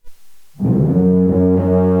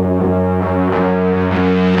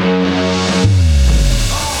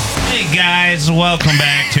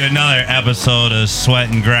episode of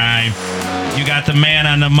Sweat and Grime. You got the man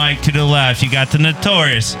on the mic to the left. You got the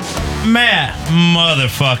notorious Matt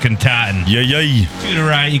motherfucking Totten. Yay. To the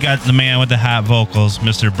right, you got the man with the hot vocals,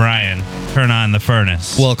 Mr. Brian. Turn on the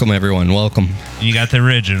furnace. Welcome, everyone. Welcome. You got the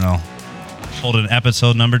original, holding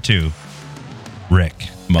episode number 2, Rick.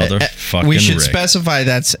 Motherfucking We should Rick. specify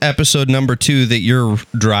that's episode number 2 that you're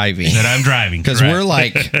driving. That I'm driving. Because correct. we're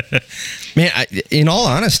like, man, in all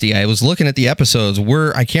honesty, I was looking at the episodes.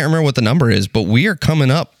 I can't remember what the number is, but we are coming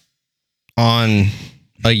up on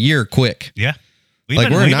a year quick. Yeah.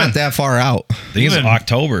 We're not that far out. I think it's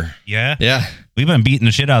October. Yeah. Yeah. We've been beating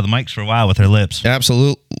the shit out of the mics for a while with our lips.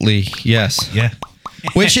 Absolutely. Yes. Yeah.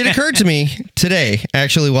 Which it occurred to me today,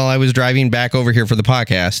 actually, while I was driving back over here for the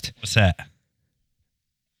podcast. What's that?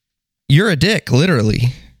 You're a dick, literally.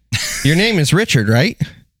 Your name is Richard, right?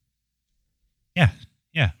 Yeah.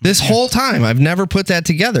 Yeah. This whole time, I've never put that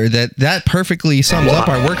together. That perfectly sums up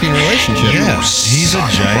our working relationship. Yes. He's a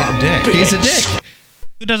giant dick. He's a dick.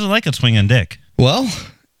 Who doesn't like a swinging dick? Well,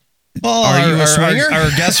 are you a swinger?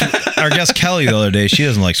 Our guest Kelly the other day, she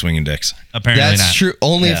doesn't like swinging dicks. Apparently That's not. true.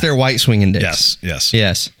 Only if they're white swinging dicks. Yes.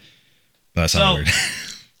 Yes. That's not weird.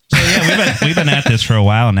 So yeah, we've been at this for a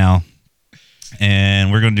while now,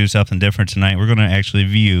 and we're going to do something different tonight. We're going to actually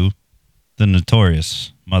view the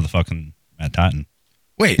notorious motherfucking Matt Totten.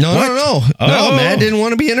 Wait, No, what? no. Oh. Matt didn't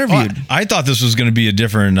want to be interviewed. I thought this was going to be a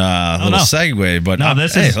different little no. segue, but No,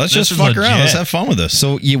 let's this just is fuck around. legit. Let's have fun with this.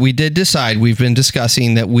 So we did decide, we've been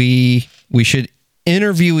discussing that we should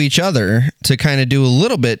interview each other to kind of do a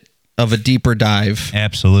little bit of a deeper dive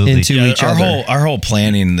Absolutely. into each other. Our whole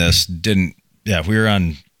planning this didn't. Yeah, we were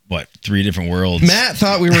on 3 different worlds. Matt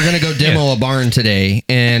thought we were going to go demo a barn today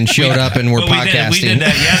and showed up and we're Well, podcasting. We did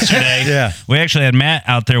that yesterday. Yeah. We actually had Matt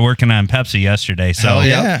out there working on Pepsi yesterday. So Hell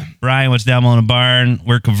yeah. Brian was demoing a barn.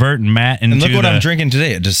 We're converting Matt into And look what the, I'm drinking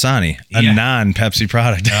today, a Dasani, a Yeah. non-Pepsi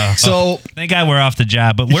product. So, Thank God we're off the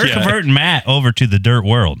job, but we're Yeah. converting Matt over to the dirt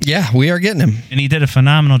world. yeah, we are getting him. And he did a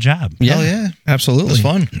phenomenal job. Yeah, Hell yeah. absolutely. It was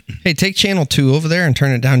fun. Hey, take channel 2 over there and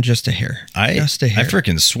turn it down just a hair. Just a I hair.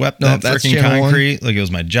 freaking swept No, that that's freaking channel 1. concrete like it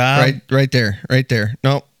was my job. Right there.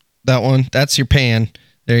 Nope, that one. That's your pan.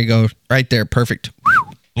 There you go. Right there. Perfect.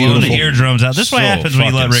 Blowing the Beautiful. eardrums out. This is what So happens when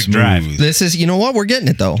you let fucking Rick drive. smooth. This is, you know what? We're getting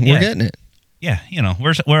it though. Yeah. We're getting it. Yeah,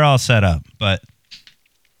 we're all set up, but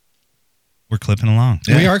we're clipping along.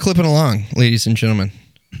 Yeah. We are clipping along, ladies and gentlemen.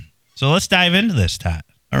 So let's dive into this, Todd.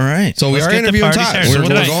 All right. So we Let's are get the interviewing party Todd. started. We're, So what what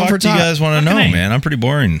we're the going fuck for do you Todd. guys want to know, Fucking A. man? I'm pretty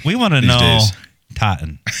boring. We want to these know days.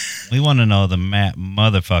 Totten. We want to know the Matt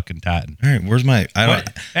motherfucking Totten. All right, where's my? I don't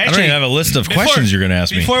Actually, even have a list of questions you're going to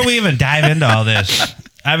ask me. Before we even dive into all this,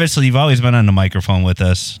 obviously you've always been on the microphone with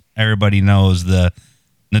us. Everybody knows the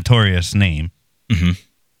notorious name. Mm-hmm.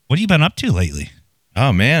 What have you been up to lately?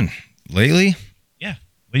 Oh man, lately, Yeah,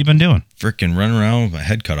 what have you been doing? freaking running around with my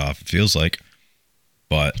head cut off. It feels like,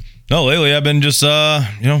 but no, lately I've been just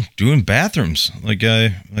doing bathrooms like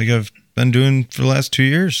I've been doing for the last 2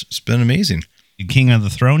 years. It's been amazing. You king of the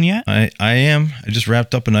throne yet? I am. I just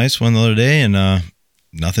wrapped up a nice one the other day, and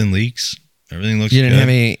nothing leaks. Everything looks. You didn't good.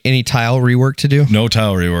 have any tile rework to do? No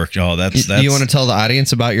tile rework. Oh, that's. Do you want to tell the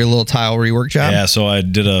audience about your little tile rework job? Yeah, so I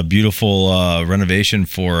did a beautiful renovation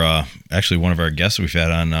for actually one of our guests we've had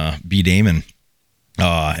on, B. Damon,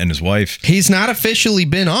 and his wife. He's not officially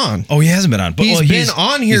been on. Oh, he hasn't been on. But, He's been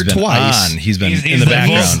on here he's been twice. on. He's been He's in the the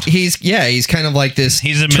background. He's kind of like this.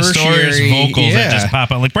 He's a mysterious tertiary- vocals that just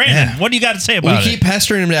pop out. Like, Brandon, Yeah. what do you got to say We about keep it?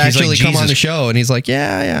 pestering him to He's like, actually come on Jesus. the show, and he's like,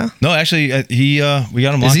 yeah. No, actually, we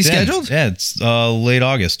got him Is locked he in. scheduled? Yeah, it's late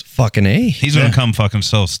August. Fucking A. He's going to come fucking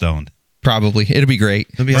so stoned. Probably. It'll be great.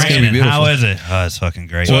 It'll be It's gonna be Brandon, beautiful. how is it? Oh, it's fucking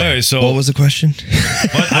great. So anyway, so What was the question? I'm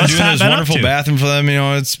What's doing Todd this been up wonderful to? bathroom for them.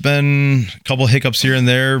 It's been a couple hiccups here and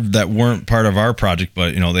there that weren't part of our project,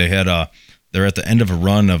 but they had they're at the end of a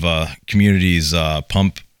run of a community's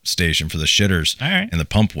pump station for the shitters, All right. and the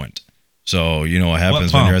pump went. So what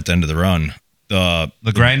happens when pump? you're at the end of the run? The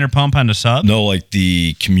grinder pump on the sub? No, like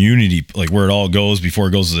the community, like where it all goes before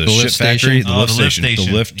it goes to the The shit lift factory. station? The Oh, lift the lift station. The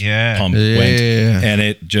station. lift Yeah. pump Yeah. went, and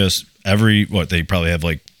it just they probably have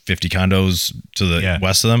like 50 condos to the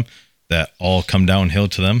west of them that all come downhill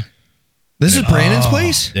to them. This is Brandon's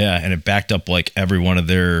place? Yeah, and it backed up like every one of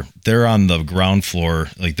they're on the ground floor,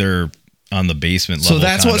 like they're on the basement level. So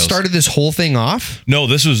that's what condos. started this whole thing off? No,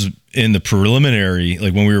 this was in the preliminary,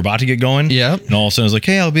 like when we were about to get going. Yep. And all of a sudden I was like,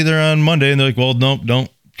 hey, I'll be there on Monday. And they're like, well, nope, don't.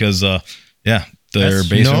 Because, their That's-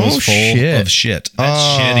 basement no was full shit. of shit. That's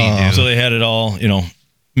shitty, dude. So they had it all,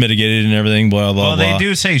 mitigated and everything, blah, blah, Well, blah. they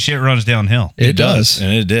do say shit runs downhill. It does.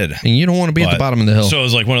 And it did. And you don't want to be at the But- bottom of the hill. So it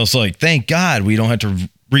was like one of those, like, thank God we don't have to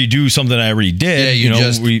redo something I already did. Yeah, you know,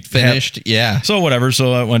 just we finished. Yeah. So whatever.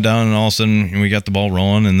 So I went down and all of a sudden we got the ball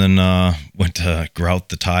rolling and then went to grout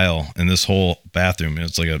the tile in this whole bathroom. And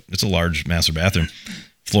it's a large master bathroom,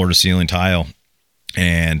 floor to ceiling tile.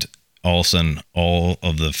 And all of a sudden all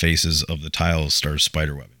of the faces of the tiles started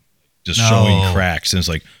spiderwebbing, just showing cracks. And it's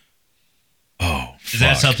like, oh, is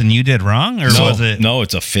that something you did wrong, or was it? No,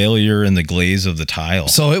 it's a failure in the glaze of the tile.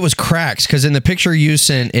 So it was cracks, because in the picture you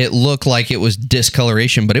sent, it looked like it was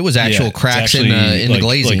discoloration, but it was actual cracks in the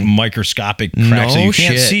glazing. Like microscopic cracks that you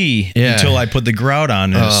can't see until I put the grout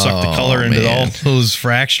on and suck the color into all those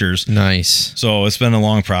fractures. Nice. So it's been a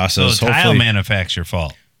long process. So tile manufacturer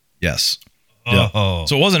fault. Yes. Oh. Yeah.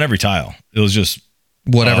 So it wasn't every tile. It was just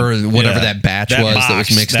whatever that batch was that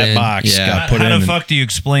was mixed in. Box got put How in. the fuck do you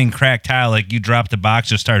explain cracked tile? Like you dropped the box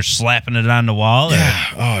and started slapping it on the wall? Yeah.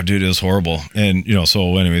 Oh, dude, it was horrible. And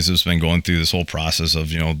so anyways, it's been going through this whole process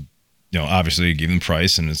of obviously give them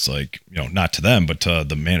price, and it's like not to them but to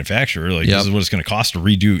the manufacturer. Like this is what it's going to cost to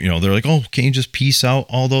redo. They're like, oh, can you just piece out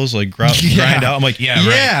all those grind out? I'm like,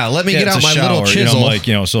 yeah. Let me get out my little chisel. I'm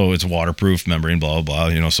like, so it's waterproof membrane, blah blah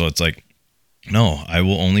blah. So it's like, no, I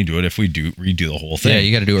will only do it if we redo the whole thing. Yeah,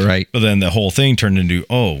 you got to do it right. But then the whole thing turned into,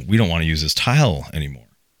 we don't want to use this tile anymore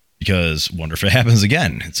because wonder if it happens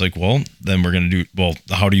again. It's like, well, then we're going to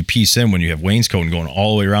how do you piece in when you have wainscoting going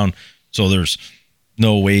all the way around? So there's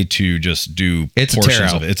no way to just do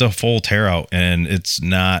portions of it. It's a full tear out, and it's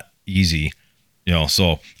not easy.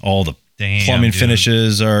 So all the plumbing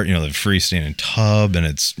finishes are, the freestanding tub, and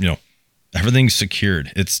it's, everything's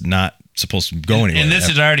secured. It's not supposed to go anywhere. And this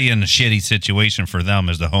is already in a shitty situation for them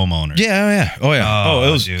as the homeowner. Yeah. Oh yeah.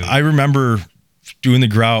 It was. Dude. I remember doing the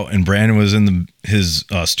grout, and Brandon was in his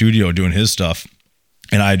studio doing his stuff,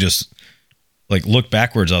 and I just looked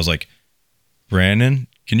backwards. I was like, Brandon,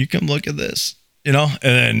 can you come look at this? And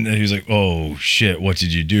then he was like, oh shit, what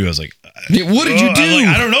did you do? I was like, what did you do?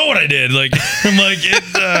 I don't know what I did. I'm like,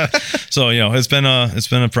 so it's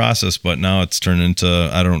been a process, but now it's turned into,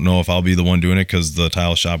 I don't know if I'll be the one doing it because the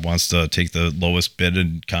tile shop wants to take the lowest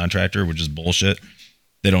bidded contractor, which is bullshit.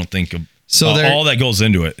 They don't think of all that goes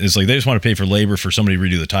into it. It's like they just want to pay for labor for somebody to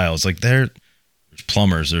redo the tile. It's like there's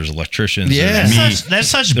plumbers, there's electricians. Yeah, that's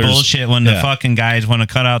such bullshit when the fucking guys want to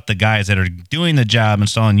cut out the guys that are doing the job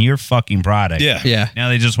installing your fucking product. Yeah. Now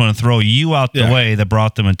they just want to throw you out the way that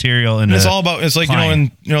brought the material. And it's all about, it's like,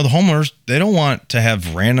 and the homeowners, they don't want to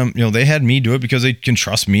have random, they had me do it because they can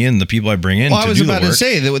trust me and the people I bring in. Well, I was about to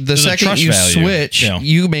say that the second you switch,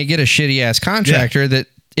 you may get a shitty ass contractor that.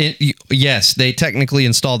 Yes, they technically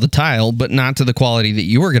installed the tile, but not to the quality that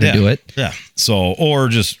you were going to do it. Yeah. So,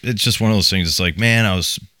 it's just one of those things. It's like, man, I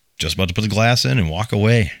was just about to put the glass in and walk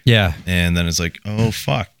away. Yeah. And then it's like, oh,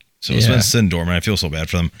 fuck. So it's been sitting dormant. I feel so bad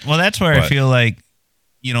for them. Well, that's where I feel like,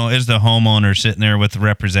 as the homeowner sitting there with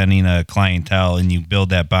representing a clientele and you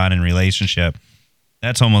build that bond and relationship,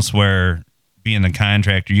 that's almost where being the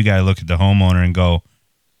contractor, you got to look at the homeowner and go,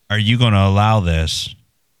 are you going to allow this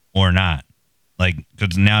or not?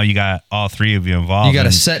 Because now you got all three of you involved. You got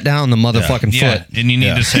to set down the motherfucking foot. And you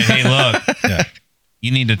need to say, hey, look, you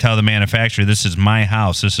need to tell the manufacturer, this is my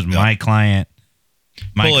house. This is my client.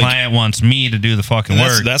 My client wants me to do the fucking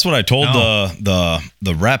work. That's what I told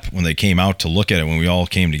the rep when they came out to look at it, when we all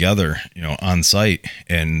came together, on site.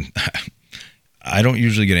 And I don't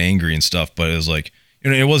usually get angry and stuff, but it was like,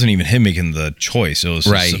 it wasn't even him making the choice. It was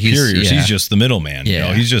his superiors. He's just the middleman.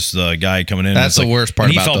 Yeah. He's just the guy coming in. That's the worst part.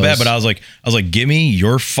 And he felt bad, but I was like, give me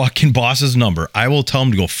your fucking boss's number. I will tell him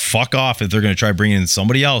to go fuck off if they're going to try bringing in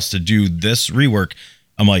somebody else to do this rework.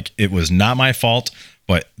 I'm like, it was not my fault,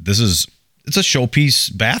 but it's a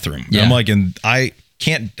showpiece bathroom. Yeah. I'm like, and I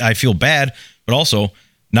feel bad, but also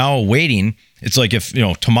now waiting. It's like if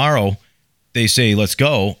tomorrow they say, let's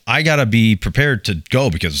go, I got to be prepared to go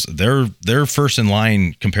because they're first in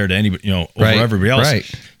line compared to anybody, over everybody else.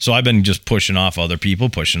 Right. So I've been just pushing off other people,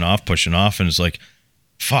 pushing off. And it's like,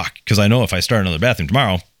 fuck. Cause I know if I start another bathroom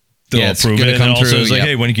tomorrow, they'll approve it. And also it's like,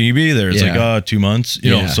 hey, when can you be there? It's like, 2 months,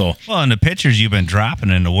 so. Well, and the pictures you've been dropping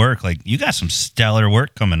into work, you got some stellar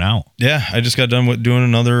work coming out. Yeah. I just got done with doing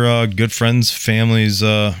another good friend's family's,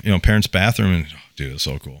 parents' bathroom. And dude, it's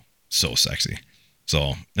so cool. So sexy.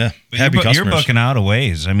 So yeah, happy customers. You're booking out of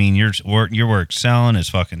ways. I mean, your work selling is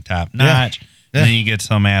fucking top notch. Yeah. And then you get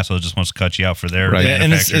some asshole that just wants to cut you out for their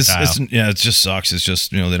and it just sucks. It's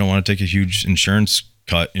just they don't want to take a huge insurance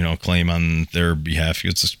cut, claim on their behalf.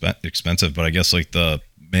 It's expensive, but I guess the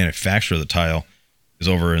manufacturer of the tile is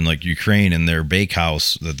over in Ukraine in their bake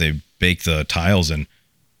house that they bake the tiles in.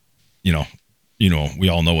 We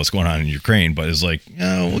all know what's going on in Ukraine, but it's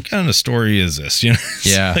what kind of story is this?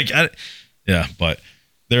 Yeah. Yeah, but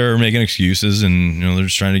they're making excuses, and they're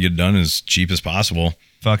just trying to get it done as cheap as possible.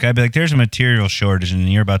 Fuck, I'd be like, there's a material shortage,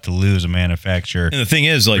 and you're about to lose a manufacturer And the thing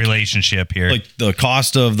is, like, relationship here. like the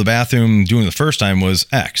cost of the bathroom doing the first time was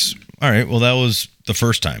X. All right, well, that was the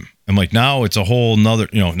first time. I'm like, now it's a whole nother,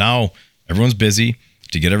 now everyone's busy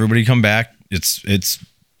to get everybody to come back. It's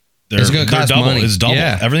gonna cost double. money. It's double.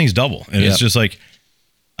 Yeah. Everything's double. And Yep. it's just like,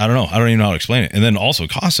 I don't know. I don't even know how to explain it. And then also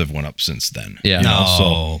costs have went up since then. Yeah.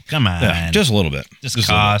 no, come on. Yeah, just a little bit. Just a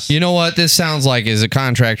little cost. You know what this sounds like is a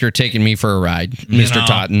contractor taking me for a ride, Mr. know.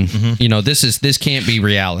 Totten. Mm-hmm. This can't be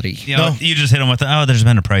reality. You know, you just hit them with, there's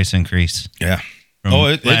been a price increase bit. Yeah. from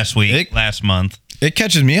it- last week, last month. It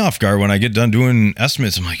catches me off guard when I get done doing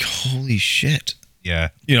estimates. I'm like, holy shit. Yeah.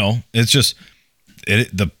 It's just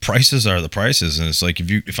the prices are the prices, and it's like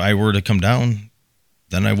if I were to come down,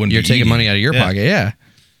 then I wouldn't. You're be taking eating. money out of your pocket. Yeah.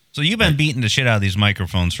 So you've been beating the shit out of these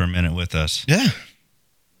microphones for a minute with us. Yeah.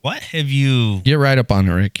 What have you? Get right up on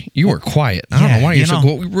it, Rick. You were quiet. I don't Yeah, know why you you're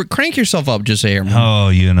so crank yourself up just a hair more.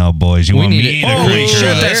 Oh, boys, you We want need me it. to Oh, crank shit, her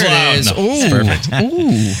up? there That's it is. loud. No, Ooh. perfect.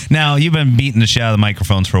 Ooh. Now you've been beating the shit out of the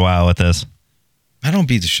microphones for a while with this. I don't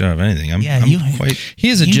beat the shit out of anything. I'm quite. He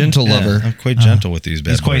is a gentle lover. I'm quite gentle with these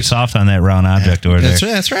bad He's quite boys. soft on that round object over there.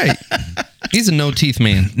 That's right. He's a no teeth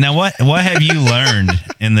man. Now, what have you learned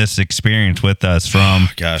in this experience with us from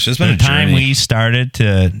Gosh, it's been the a time journey. we started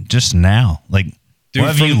to just now? Like, Dude,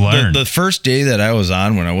 what have you from learned? The first day that I was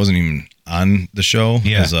on, when I wasn't even on the show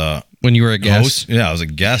Yeah. as a When you were a guest. host, yeah, I was a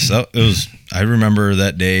guest. I remember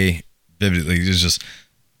that day vividly. It was just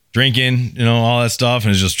drinking, all that stuff,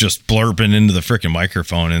 and it's just blurping into the freaking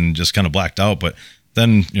microphone and just kind of blacked out. But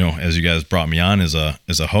then, as you guys brought me on as a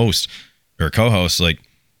host or a co-host, like,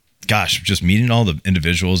 gosh, just meeting all the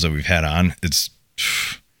individuals that we've had on, it's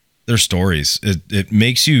their stories. It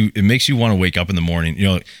makes you want to wake up in the morning.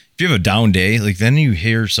 If you have a down day, like, then you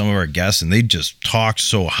hear some of our guests and they just talk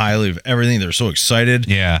so highly of everything. They're so excited.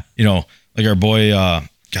 yeah. Like our boy,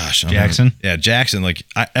 Jackson? Jackson. Like,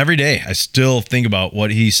 every day I still think about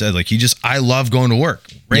what he said. Like, I love going to work,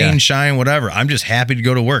 rain, Yeah. shine, whatever. I'm just happy to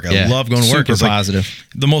go to work. I Yeah. love going to work. Super It's like positive.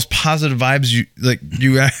 the most positive vibes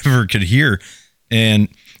you ever could hear. And,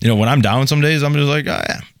 when I'm down some days, I'm just like, oh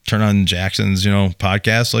yeah, turn on Jackson's,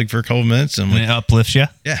 podcast, like, for a couple minutes. And I'm And like, it uplifts you.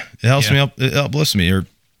 yeah, it helps me up. It uplifts me. Or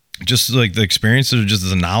just like the experience or just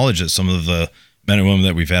the knowledge that some of the men and women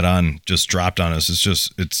that we've had on just dropped on us.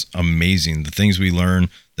 It's amazing. The things we learn,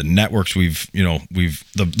 the networks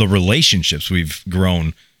the relationships we've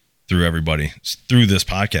grown through everybody through this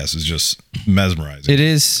podcast is just mesmerizing.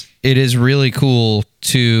 It is really cool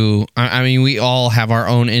to, I mean, we all have our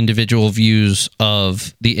own individual views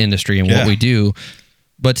of the industry and what Yeah. we do,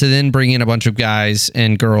 but to then bring in a bunch of guys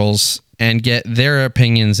and girls and get their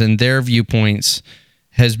opinions and their viewpoints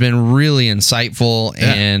has been really insightful.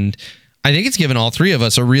 Yeah. And I think it's given all three of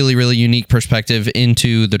us a really, really unique perspective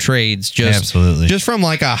into the trades. Absolutely. Just from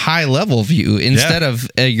like a high level view instead of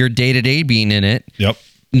your day-to-day being in it. Yep.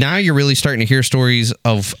 Now you're really starting to hear stories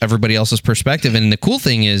of everybody else's perspective. And the cool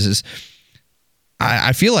thing is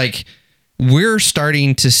I feel like we're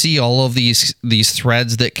starting to see all of these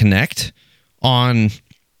threads that connect on,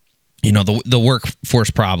 the workforce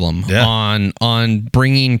problem, Yeah. on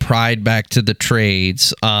bringing pride back to the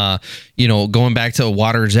trades, going back to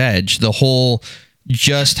Water's Edge, the whole,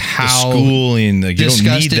 just how Schooling, like, you don't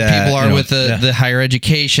disgusted need that, people are with the higher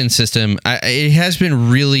education system. It has been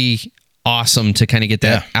really awesome to kind of get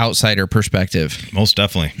that outsider perspective. most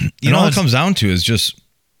definitely. You And know, all it it's- comes down to is just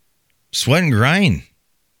sweat and grind.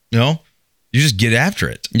 You just get after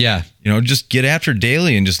it. Yeah. Just get after it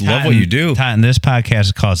daily and just love what you do. Totten, this podcast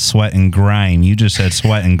is called Sweat and Grind. You just said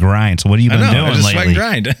sweat and grind. So what have you I been know. I doing just sweat lately?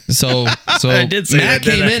 and grind. So I did say Matt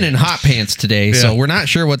that, didn't came I? in hot pants today, so Yeah. we're not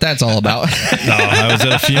sure what that's all about. No, I was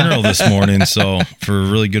at a funeral this morning, so for a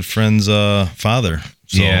really good friend's father.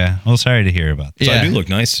 So, Yeah. Well, sorry to hear about that. so Yeah. I do look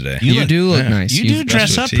nice today. You do look yeah. nice. You do You've-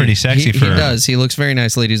 dress up especially pretty he, sexy he for does. He looks very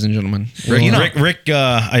nice, ladies and gentlemen. Rick,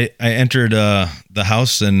 I entered the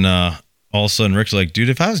house and all of a sudden Rick's like, dude,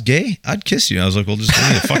 if I was gay, I'd kiss you. I was like, well, just give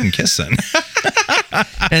me a fucking kiss then.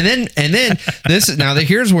 And then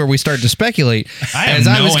here's where we start to speculate. I have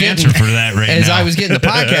no answer for that right as now. I was getting the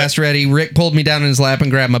podcast ready, Rick pulled me down in his lap and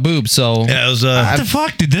grabbed my boob. So Yeah, it was What the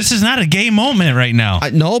fuck, dude? This is not a gay moment right now.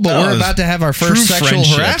 no, but No, we're it's about to have our true first sexual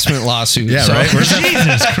friendship. harassment lawsuit. Yeah, so right. Where's that?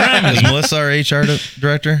 Jesus Christ. Is Melissa our HR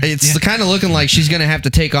director? It's kind of looking like she's going to have to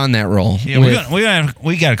take on that role. Yeah, with-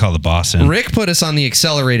 we got to call the boss in. Rick put us on the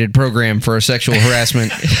accelerated program for sexual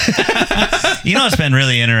harassment. You know, it's been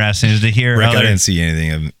really interesting is to hear Rick, I other, didn't see any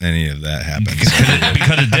of that happen.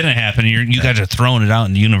 because it didn't happen. You guys are throwing it out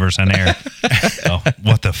in the universe on air. So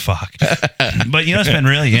what the fuck? But you know, it's been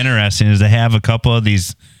really interesting is to have a couple of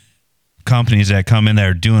these companies that come in that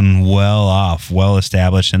are doing well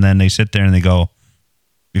established, and then they sit there and they go,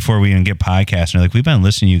 before we even get podcasts, and they're like, we've been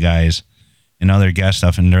listening to you guys and other guest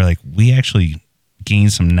stuff, and they're like, we actually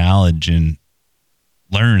gained some knowledge and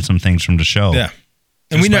learned some things from the show. Yeah.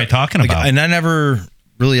 And we never talking about, and I never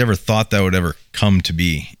really ever thought that would ever come to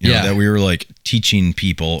be. You know, that we were like teaching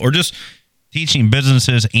people or just teaching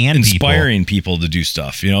businesses and inspiring people to do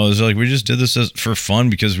stuff. You know, it was like we just did this for fun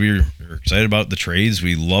because we were excited about the trades.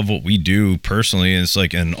 We love what we do personally, and it's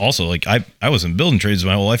like, and also like I was in building trades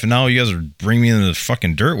my whole life, and now you guys are bringing me into the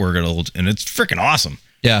fucking dirt work and it's freaking awesome.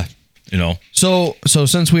 Yeah. You know. So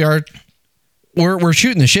since we're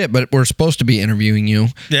shooting the shit, but we're supposed to be interviewing you.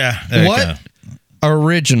 Yeah. What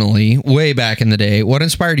originally, way back in the day, what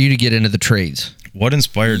inspired you to get into the trades? What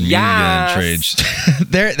inspired me to get into trades?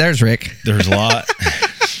 There's Rick. There's a lot.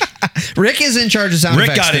 Rick is in charge of sound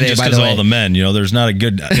Rick effects got today, in just by because the of way. all the men. You know, there's not a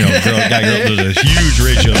good girl. There's a huge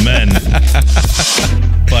ratio of men.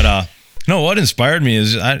 But no, what inspired me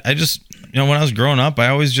is I just when I was growing up, I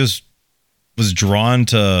always just was drawn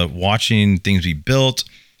to watching things be built.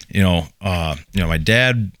 My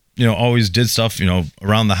dad always did stuff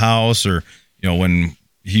around the house, or when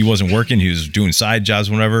he wasn't working, he was doing side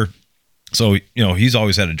jobs, whatever. So he's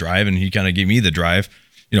always had a drive, and he kind of gave me the drive.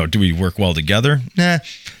 Do we work well together? Nah.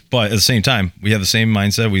 But at the same time, we have the same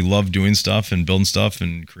mindset. We love doing stuff and building stuff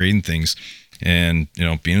and creating things. And,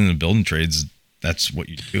 being in the building trades, that's what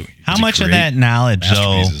you do. How much of that knowledge,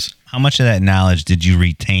 though, how much of that knowledge did you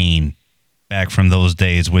retain back from those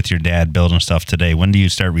days with your dad building stuff today? When do you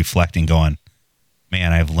start reflecting going,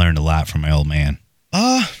 man, I've learned a lot from my old man?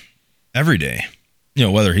 Every day,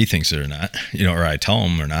 whether he thinks it or not, or I tell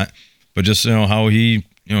him or not, but just, how he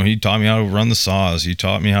taught me how to run the saws. He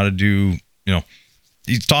taught me how to do,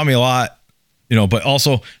 he taught me a lot, but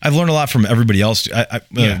also I've learned a lot from everybody else.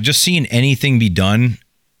 Just seeing anything be done,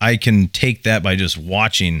 I can take that by just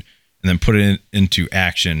watching and then put it into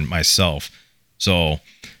action myself. So,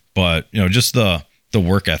 but, just the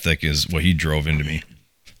work ethic is what he drove into me.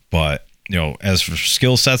 But, as for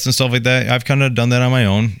skill sets and stuff like that, I've kind of done that on my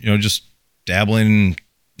own, just dabbling,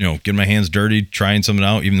 getting my hands dirty, trying something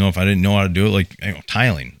out, even though if I didn't know how to do it, like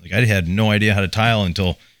tiling. Like I had no idea how to tile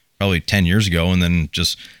until probably 10 years ago, and then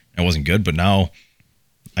just I wasn't good. But now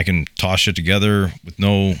I can toss shit together with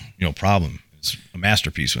no problem. It's a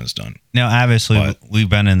masterpiece when it's done. Now, obviously, we've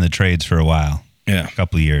been in the trades for a while. Yeah, a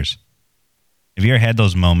couple of years. Have you ever had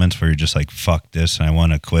those moments where you're just like, "Fuck this," and I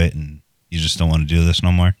want to quit, and you just don't want to do this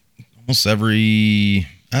no more? Almost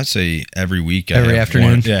I'd say every week. Every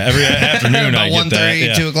afternoon. Every afternoon. About I get 1:30,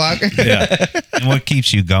 that. 2 o'clock. Yeah. And what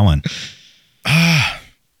keeps you going?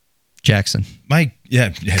 Jackson.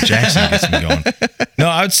 Jackson gets me going. No,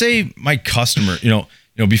 I would say my customer,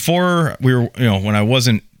 before we were, when I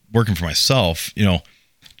wasn't working for myself,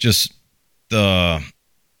 just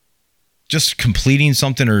completing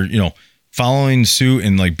something or, following suit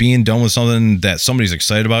and like being done with something that somebody's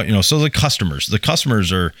excited about, so the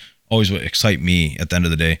customers are always what excite me at the end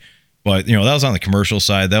of the day. But, that was on the commercial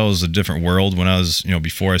side. That was a different world when I was,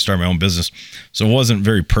 before I started my own business. So it wasn't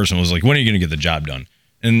very personal. It was like, when are you going to get the job done?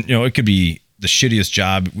 And, it could be the shittiest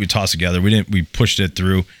job we tossed together. We pushed it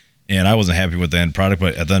through, and I wasn't happy with the end product.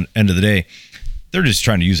 But at the end of the day, they're just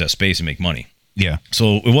trying to use that space and make money. Yeah.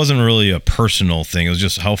 So it wasn't really a personal thing. It was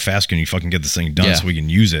just how fast can you fucking get this thing done so we can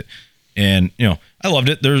use it. And, I loved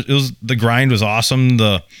it. The grind was awesome.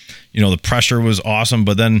 The pressure was awesome.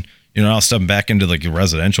 But then, I'll step back into like the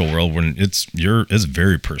residential world when it's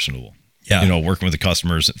very personable. Yeah. Working with the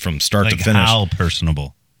customers from start to finish. How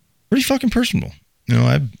personable? Pretty fucking personable. He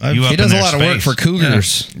does a lot of work for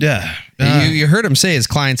Cougars. Yeah. You heard him say his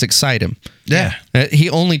clients excite him. Yeah. He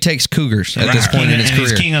only takes Cougars at this point in his career.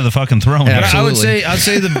 He's king of the fucking throne. Yeah, I would say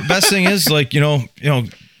the best thing is like,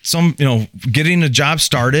 some, getting a job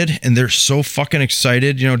started and they're so fucking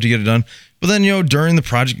excited, to get it done. But then, during the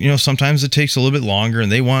project, sometimes it takes a little bit longer and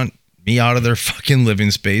they want me out of their fucking living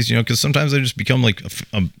space, because sometimes I just become like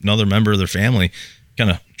another member of their family, kind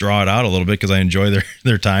of draw it out a little bit because I enjoy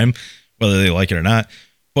their time, whether they like it or not.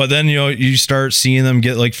 But then, you start seeing them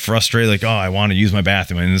get like frustrated, like, oh, I want to use my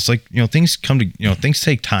bathroom. And it's like, things come to, things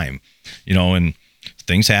take time, and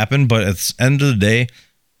things happen. But at the end of the day,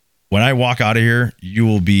 when I walk out of here, you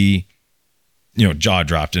will be, jaw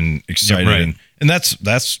dropped and excited. Yeah, right. And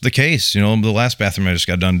that's the case. The last bathroom I just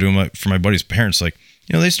got done doing for my buddy's parents, like,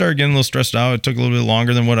 they started getting a little stressed out. It took a little bit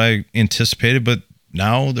longer than what I anticipated, but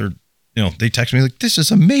now they're they text me like, this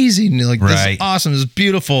is amazing. Like, this Right. is awesome. This is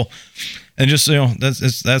beautiful. And just,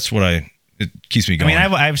 that's what it keeps me I going.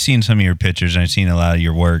 mean, I've seen some of your pictures and I've seen a lot of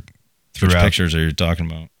your work Which throughout. pictures are you talking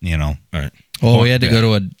about? You know, All right. Well, we had to go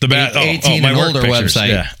to a bad- 18 my and work older pictures, website.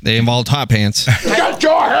 yeah. They involved hot pants. Get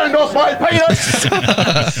your hand off my penis!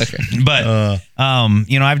 but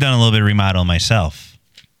I've done a little bit of remodel myself.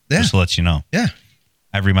 Yeah. Just to let you know, Yeah.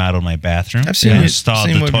 I've remodeled my bathroom. I've seen I it. installed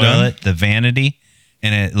Seen the what we've toilet, the vanity,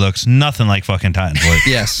 and it looks nothing like fucking Totten's work.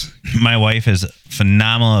 Yes. My wife is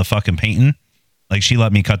phenomenal at fucking painting. Like, she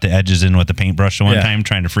let me cut the edges in with the paintbrush the one Yeah. time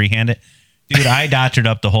trying to freehand it. Dude, I dotted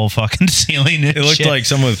up the whole fucking ceiling. It looked like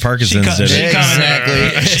someone with Parkinson's did She it.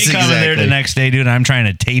 Exactly. She coming there the next day, dude. I'm trying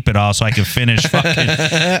to tape it all so I can finish fucking.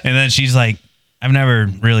 And then she's like, I've never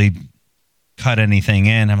really cut anything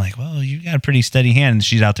in. I'm like, well, you got a pretty steady hand. And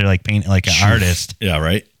she's out there like painting like an artist. Yeah,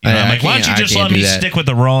 right? You know, I I'm like, why don't you can't- I just can't let me do that. stick with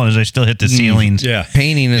the roll as I still hit the ceilings? Yeah.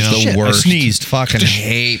 Painting is You know, the shit, I worst. sneezed. Fucking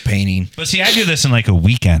hate painting. But see, I do this in like a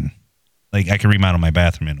weekend. Like, I can remodel my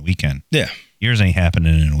bathroom in a weekend. Yeah. Yours ain't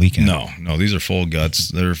happening in a weekend. No, these are full guts.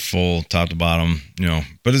 They're full top to bottom,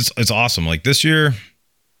 but it's awesome. Like, this year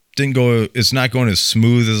it's not going as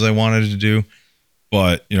smooth as I wanted it to do,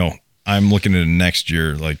 but I'm looking at next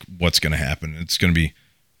year, like what's going to happen. It's going to be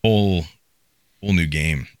whole new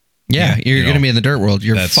game. Yeah, you're you going to know, be in the dirt world.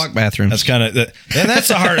 You're that's- fuck bathrooms. That's kind of and that's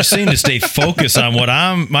the hardest thing, to stay focused on what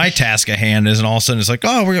my task at hand is, and all of a sudden it's like,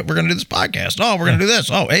 oh, we're going to do this podcast. Oh, we're going to do this.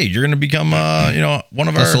 Oh, hey, you're going to become one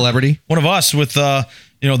of a our celebrity. one of us with the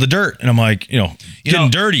dirt. And I'm like, getting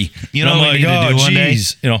dirty. you know And I'm what we like, need to do one day?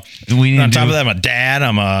 geez. We need On to top do- of that, I'm a dad.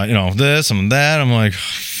 I'm this, I'm that. I'm like,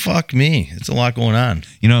 fuck me. It's a lot going on.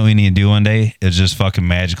 You know what we need to do one day? Is just fucking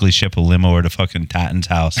magically ship a limo over to fucking Totten's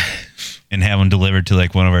house and have them delivered to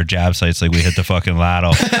like one of our job sites, like we hit the fucking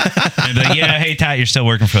lotto. And be like, yeah, hey Tot, you're still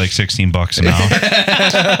working for like $16 an hour.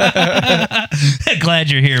 Glad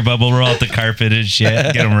you're here, bub. We'll roll out the carpet and shit,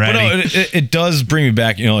 get them But ready. no, it does bring me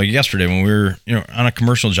back, like yesterday when we were, on a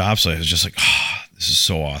commercial job site. It was just like, this is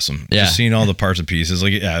so awesome. Yeah. Just seeing all the parts and pieces.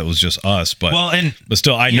 Like, yeah, it was just us, but but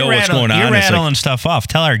still, I know you're what's going on. You're It's like- rattling stuff off.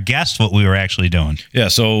 Tell our guests what we were actually doing. Yeah,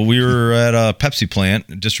 so we were at a Pepsi plant,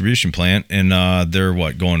 a distribution plant, and they're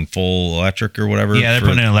going full electric or whatever. Yeah, they're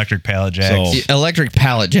putting in electric pallet jacks. So- Electric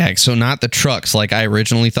pallet jacks, so not the trucks like I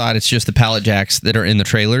originally thought. It's just the pallet jacks that are in the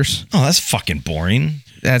trailers. Oh, that's fucking boring.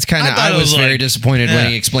 That's kind of. I thought I it was was very like- disappointed when yeah.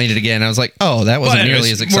 he explained it again. I was like, oh, that wasn't But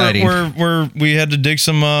nearly it's- as exciting. We had to dig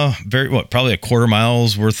some probably a quarter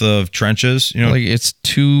mile's worth of trenches. like it's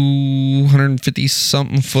 250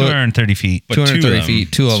 something foot. 230 feet. but two of 230 them.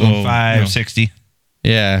 feet, two of So, them. 560. All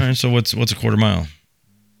Yeah, right, so what's a quarter mile?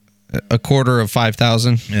 a quarter of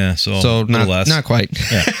 5,000. Yeah, so So a little less. not quite.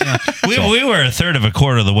 We were a third of a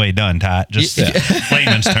quarter of the way done, Tot. Just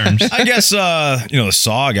layman's terms. I guess the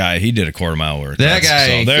saw guy, he did a quarter mile work. That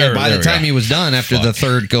guy. By the time he was done after the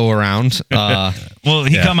third go around, Well,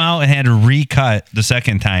 he Yeah. come out and had to recut the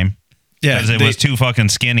second time because it they, was too fucking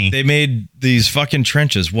skinny. they made these fucking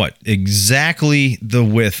trenches exactly the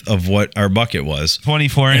width of what our bucket was.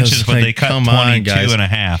 24 It was inches, but like, they cut come on, 22 guys. and a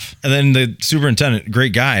half. And then the superintendent,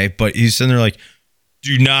 great guy, but he's sitting there like,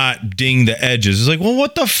 do not ding the edges. It's like, well,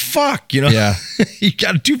 what the fuck? Yeah. You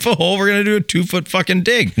got a 2-foot hole. We're going to do a 2-foot fucking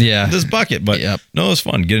dig. Yeah. with this bucket. But Yep. no, it was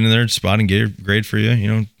fun. Getting in there, spotting grade for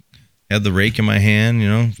you. Had the rake in my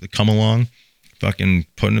hand, come along, fucking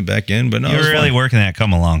putting it back in. But no, You it was were really fun. working that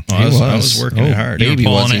come along. Oh, I was working it hard. You were baby,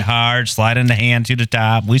 pulling was it he? hard, sliding the hand to the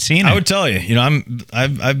top. We seen it. I would tell you,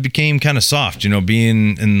 I've became kind of soft,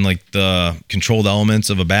 being in like the controlled elements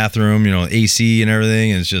of a bathroom, AC and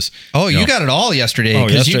everything. It's just, oh, you got it all yesterday Oh,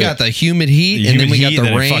 because you yesterday. got the humid heat, and then we got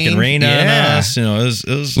the rain. Fucking rain on Yeah. us. It was.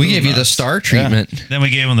 We it was gave you the nuts. star treatment. Then we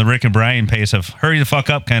gave him the Rick and Brian pace of hurry the fuck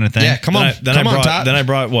up kind of thing. Yeah, come on, Then come I on, brought, Todd. Then I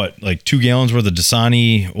brought what, like 2 gallons worth of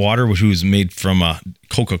Dasani water, which was made from a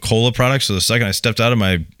Coca-Cola product. So the second I stepped out of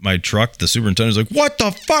my truck, the superintendent was like, "What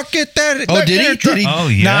the fuck? Get that!" Oh, did he? Truck. Did he? Oh,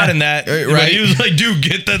 yeah. Not in that, Right. But he was like, "Dude,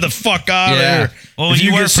 get the fuck out Yeah. of here!" Well, when If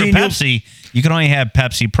you get work for seen, you'll- Pepsi, you can only have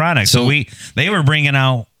Pepsi products. So So- they were bringing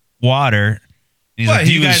out water. He's Well, like,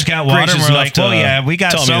 do he you guys was got water? And gracious we're enough like, well, to yeah, we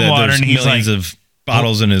got tell me some that water. there's And he's like, millions of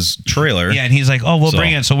bottles in his trailer. yeah, and he's like, oh, we'll So-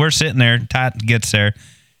 bring it. So we're sitting there. Tot gets there,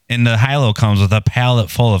 and the high-low comes with a pallet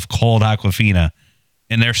full of cold Aquafina,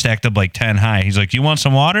 and they're stacked up like 10 high. He's like, you want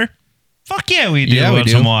some water? Fuck yeah, we do. Yeah, we want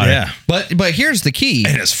do. some water. Yeah, But here's the key.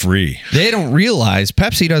 and it's free. They don't realize,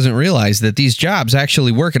 Pepsi doesn't realize that these jobs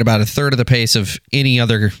actually work at about a third of the pace of any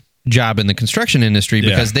other job in the construction industry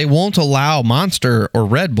because Yeah. they won't allow Monster or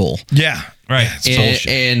Red Bull. Yeah, Right. It's And,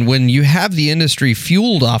 bullshit. and when you have the industry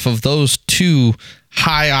fueled off of those two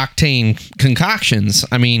high octane concoctions,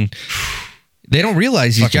 I mean, They don't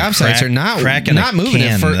realize these Fucking job sites are cracking not a moving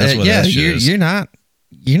can, it for that's what that shit is. you're not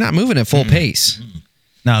moving at full pace.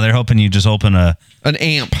 No, they're hoping you just open an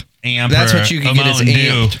amp. amp. That's or what you a can get is Mountain Dew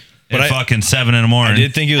amped. But at fucking 7 in the morning. I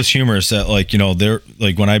did think it was humorous that, like, you know, they're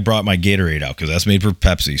like when I brought my Gatorade out because that's made for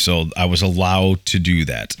Pepsi, so I was allowed to do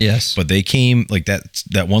that. Yes. But they came like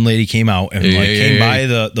that one lady came out and like came by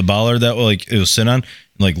the bollard that like it was sitting on and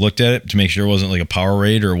like looked at it to make sure it wasn't like a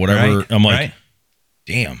Powerade or whatever. Right, I'm like, right.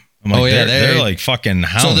 damn. I'm like, they're like fucking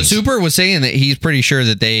hounds. So the super was saying that he's pretty sure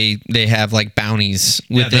that they have like bounties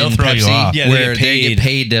Yeah, within they'll throw you Pepsi off. Yeah, where they get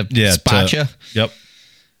paid to spot you, Yep.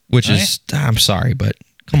 which is I'm sorry, but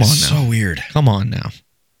come on now. So weird. Come on now.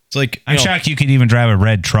 It's like I'm shocked you could even drive a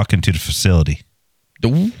red truck into the facility.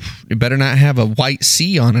 You better not have a white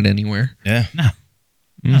C on it anywhere. Yeah. No,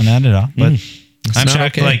 not at all. But I'm not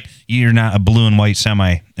shocked okay. like you're not a blue and white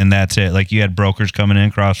semi and that's it. Like you had brokers coming in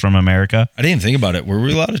across from America. I didn't even think about it. Were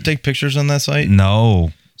we allowed to take pictures on that site?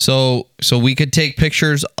 No. So we could take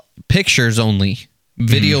pictures only.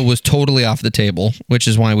 Video was totally off the table, which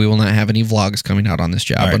is why we will not have any vlogs coming out on this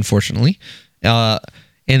job, Right. unfortunately.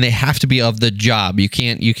 And they have to be of the job. You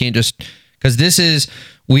can't just because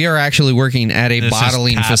we are actually working at a This is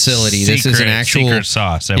bottling top facility. This is an actual secret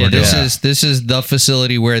sauce that Yeah, we're doing. this is the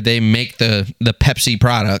facility where they make the Pepsi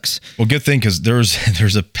products. Well, good thing because there's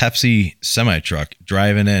a Pepsi semi truck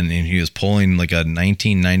driving in, and he was pulling like a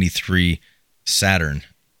 1993 Saturn.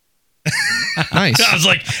 Nice. I was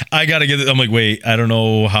like, I gotta get it. I'm like, wait, I don't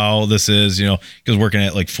know how this is, you know, because working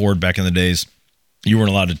at like Ford back in the days, you weren't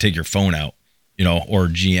allowed to take your phone out, you know, or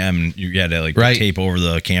GM, you had to like Right. tape over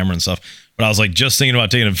the camera and stuff. But I was like, just thinking about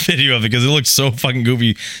taking a video of it because it looked so fucking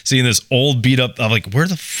goofy seeing this old beat up. I'm like, where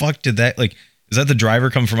the fuck did that like? Is that the driver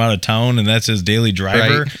come from out of town and that's his daily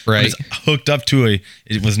driver? Right. It's hooked up to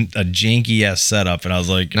it was a janky ass setup. And I was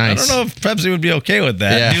like, I Nice. don't know if Pepsi would be okay with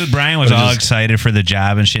that. Yeah. Dude, Brian was But it all just- excited for the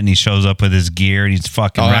job and shit, and he shows up with his gear and he's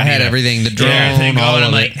fucking. Oh, I ready had to everything, the get drone, everything all going. of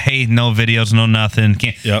I'm like, it. hey, no videos, no nothing.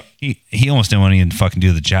 Can't. Yep. He almost didn't want to even fucking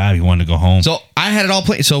do the job. He wanted to go home. So I had it all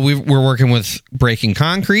planned. So we're working with breaking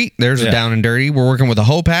concrete. There's a Yeah. down and dirty. We're working with a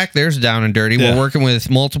hoe pack. There's a down and dirty. Yeah. We're working with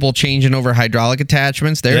multiple changing over hydraulic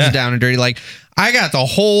attachments. There's Yeah. a down and dirty. Like I got the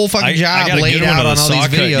whole fucking job got a laid good one out of on the all these saw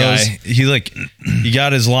cut videos. guy. He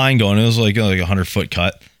got his line going. It was like a 100-foot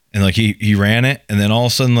cut, and like he ran it, and then all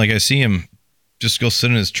of a sudden, like I see him just go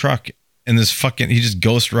sit in his truck, and he just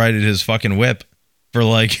ghost rided his fucking whip for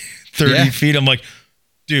like 30 Yeah. feet. I'm like,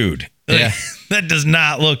 dude, like, Yeah. that does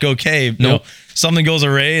not look okay. You know, something goes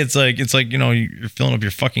array. It's like you know you're filling up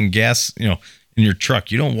your fucking gas, you know, in your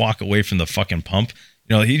truck. You don't walk away from the fucking pump.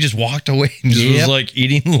 You know, he just walked away and just was Yep. like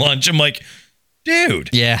eating lunch. I'm like, dude.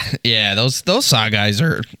 Yeah. Those saw guys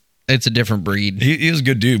it's a different breed. He was a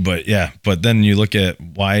good dude, but yeah. But then you look at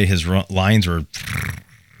why his lines were,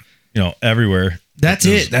 you know, everywhere. That's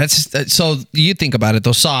it. That's so you think about it.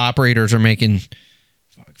 Those saw operators are making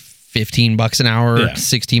 $15 an hour, Yeah.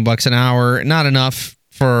 $16 an hour. Not enough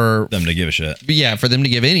for Them to give a shit. for them to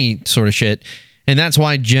give any sort of shit. And that's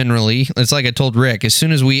why generally, it's like I told Rick, as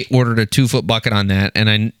soon as we ordered a 2-foot bucket on that, and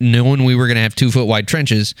I knowing we were going to have 2-foot wide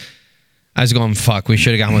trenches, I was going, fuck, we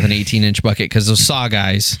should have gone with an 18-inch bucket because those saw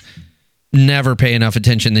guys never pay enough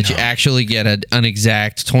attention that you actually get an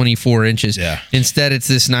exact 24 inches. Yeah. Instead, it's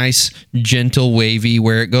this nice, gentle, wavy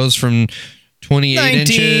where it goes from 28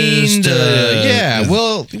 inches 19 to, to-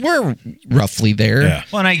 well, we're roughly there. Yeah.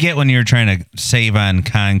 Well, and I get when you're trying to save on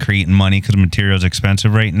concrete and money because material's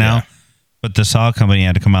expensive right now. Yeah. But the saw company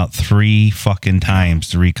had to come out 3 fucking times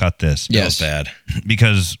to recut this. That was bad.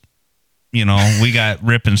 Because, you know, we got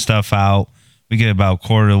ripping stuff out. We get about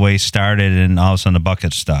quarter of the way started and all of a sudden the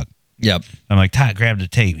bucket's stuck. Yep. I'm like, Todd, grab the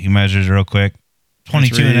tape. He measures real quick.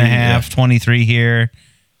 22 and a 23, half, yeah. 23 here.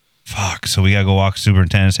 Fuck. So we got to go walk the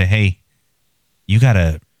superintendent and say, hey, you got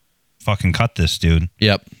to fucking cut this, dude.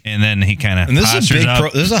 Yep. And then he kind of And this is a postures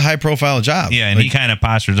up. this is a high profile job. Yeah, and Like, he kind of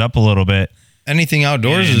postures up a little bit. anything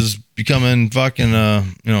outdoors And- is becoming fucking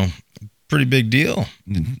you know, pretty big deal.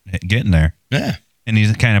 Getting there. Yeah. And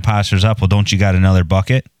he kind of postures up. Well, don't you got another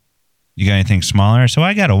bucket? You got anything smaller? I said, well,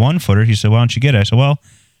 I got a 1-footer. He said, why don't you get it? I said, well,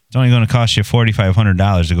 it's only going to cost you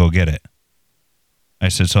 $4,500 to go get it. I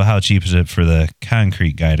said, so how cheap is it for the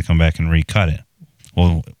concrete guy to come back and recut it?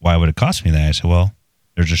 Well, why would it cost me that? I said, well,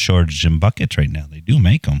 there's a shortage in buckets right now. They do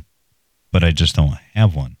make them, but I just don't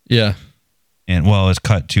have one. Yeah. And, well, it's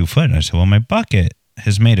cut 2 foot. And I said, well, my bucket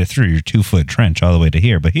has made it through your 2-foot trench all the way to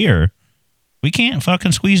here. But here, we can't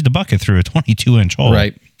fucking squeeze the bucket through a 22-inch hole.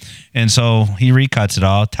 Right. And so he recuts it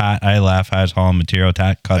all. I left. I was hauling material.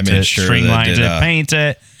 Tot cuts made it, sure streamlines that did, it, paints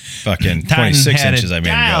it. Fucking Totten 26 had inches it I made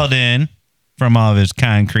him dialed go. in from all of his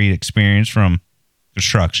concrete experience from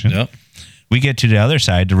construction. Yep. We get to the other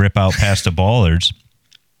side to rip out past the bollards,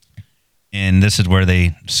 and this is where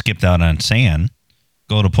they skipped out on sand.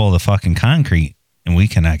 Go to pull the fucking concrete, and we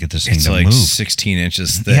cannot get this thing It's to like move. 16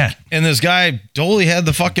 inches thick. Yeah. And this guy totally had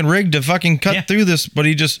the fucking rig to fucking cut through this, but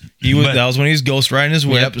that was when he was ghost riding his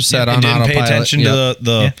whip. Yep, set and on didn't pay autopilot. attention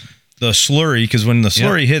to the slurry, because when the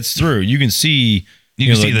slurry hits through, you can see You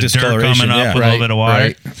can see like the dirt discoloration. coming up with a Right, little bit of water.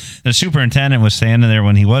 right. The superintendent was standing there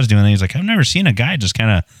when he was doing it. He's like, I've never seen a guy just kind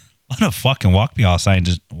of let a fucking walk behind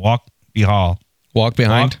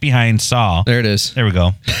saw. There it is. There we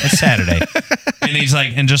go. It's Saturday. And he's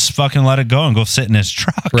like, and just fucking let it go and go sit in his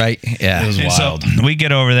truck. Right. Yeah. It was And wild. so we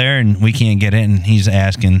get over there and we can't get in. He's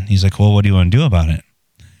asking, he's like, well, what do you want to do about it?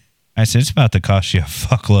 I said, it's about to cost you a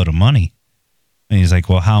fuckload of money. And he's like,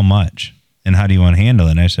 well, how much? And how do you want to handle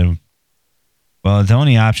it? And I said, well, the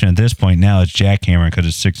only option at this point now is jackhammering because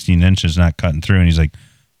it's 16 inches not cutting through. And he's like,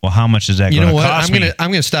 well, how much is that You going know to what? cost I'm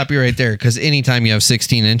gonna stop you right there, because anytime you have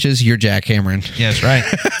 16 inches, you're jackhammering. Yeah, that's right.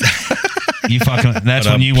 You fucking. That's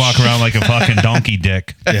when you walk around like a fucking donkey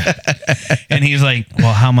dick. Yeah. And he's like,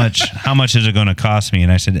 "Well, how much is it going to cost me?"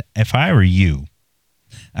 And I said, "If I were you,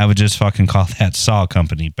 I would just fucking call that saw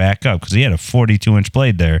company back up, because he had a 42-inch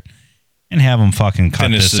blade there, and have them fucking cut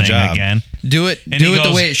Finish this the thing job. again." Do it. And Do he it the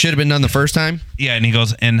goes- way it should have been done the first time. Yeah, and he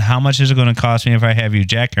goes, "And how much is it going to cost me if I have you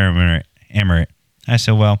jackhammer it?" I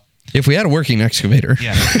said, "Well, If we had a working excavator.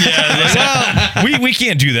 yeah." Well, we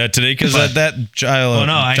can't do that today because that child. Well,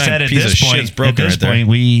 no, I said at piece this of point, shit's broken right there.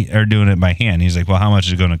 we are doing it by hand. He's like, well, how much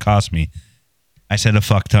is it going to cost me? I said, a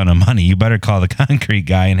fuck ton of money. You better call the concrete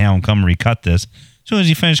guy and have him come recut this. As soon as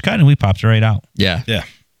he finished cutting, we popped it right out. Yeah. Yeah.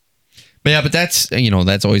 But that's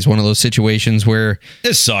that's always one of those situations where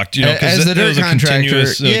It sucked, As because the it dirt was a contractor,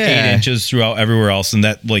 continuous 8 yeah. inches throughout everywhere else, and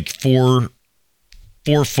that like 4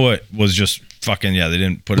 foot was just fucking they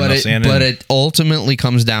didn't put enough sand in. but it ultimately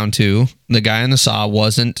comes down to the guy on the saw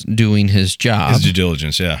wasn't doing his job. His due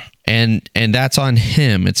diligence, yeah. and that's on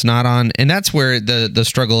him. It's not on, and that's where the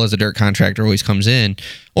struggle as a dirt contractor always comes in,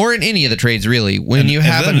 or in any of the trades really. When you And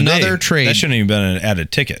at have the end of the another day, trade, that shouldn't even been an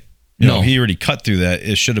added ticket. No. He already cut through that.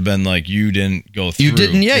 It should have been like you didn't go through. you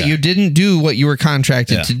didn't, you didn't do what you were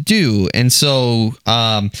contracted Yeah. to do, and so,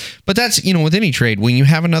 but that's with any trade. When you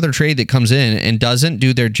have another trade that comes in and doesn't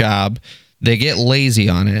do their job, they get lazy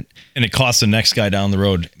on it. And it costs the next guy down the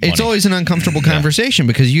road money. It's always an uncomfortable conversation,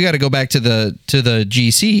 because you got to go back to the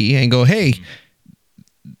GC and go, hey,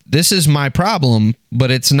 this is my problem,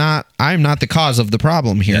 but I'm not the cause of the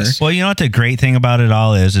problem here. Yes. Well, you know what the great thing about it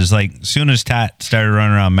all is like, as soon as Tat started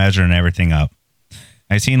running around measuring everything up,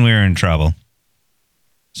 I seen we were in trouble.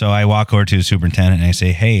 So I walk over to the superintendent and I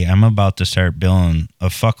say, hey, I'm about to start billing a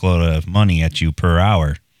fuckload of money at you per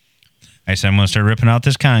hour. I said, I'm going to start ripping out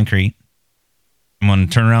this concrete. I'm going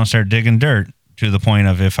to turn around and start digging dirt, to the point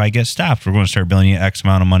of, if I get stopped, we're going to start billing you X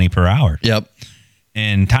amount of money per hour. Yep.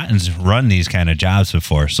 And Totten's run these kind of jobs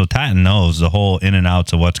before, so Totten knows the whole in and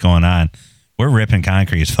outs of what's going on. We're ripping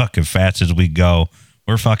concrete as fucking fast as we go.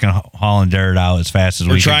 We're fucking hauling dirt out as fast as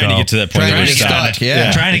We're we trying can go. to get to that point Trying where to we get stop. stuck,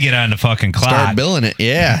 yeah. Trying to get on the fucking clock. Start billing it.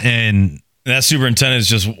 Yeah. And And that superintendent is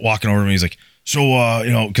just walking over to me. He's like, so,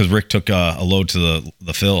 because Rick took a load to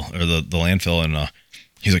the fill, or the landfill, and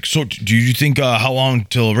he's like, so do you think how long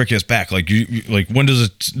till Rick gets back? Like, when does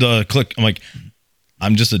the click? I'm like,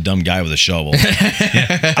 I'm just a dumb guy with a shovel.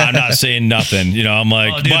 I'm not saying nothing. I'm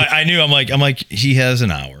like, Oh, dude. but I knew, I'm like, he has an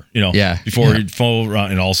hour, Yeah. before Yeah. he'd fall around,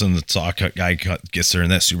 and all of a sudden the saw guy gets there,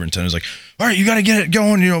 and that superintendent's like, all right, you got to get it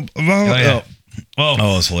going, yeah. Well,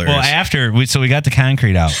 Oh, it's hilarious. Well, after we got the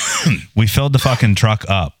concrete out, we filled the fucking truck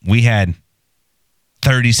up. We had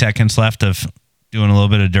 30 seconds left of doing a little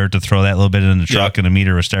bit of dirt to throw that little bit in the truck, Yep. and the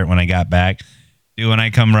meter would start when I got back. Dude, when I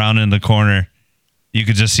come around in the corner, you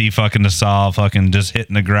could just see fucking the saw fucking just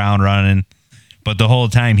hitting the ground running. But the whole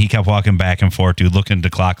time he kept walking back and forth, dude, looking at the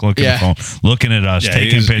clock, looking at the phone, looking at us, Yeah,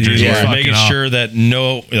 taking pictures, he was fucking making off. sure that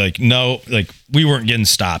we weren't getting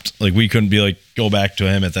stopped. Like, we couldn't be like, go back to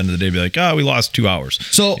him at the end of the day, be like, oh, we lost 2 hours.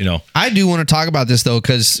 So I do want to talk about this though,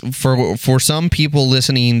 because for some people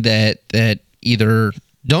listening that either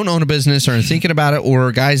don't own a business or are thinking about it,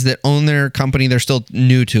 or guys that own their company, they're still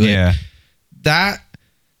new to it. Yeah.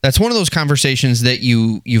 That's one of those conversations that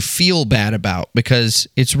you feel bad about, because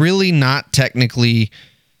it's really not technically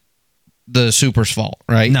the super's fault,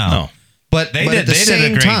 right? No. But They but did at the a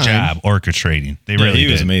same great time, job orchestrating. They Yeah, really he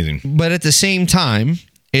did. was amazing. But at the same time,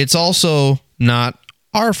 it's also not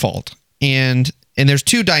our fault. And there's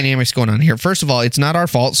two dynamics going on here. First of all, it's not our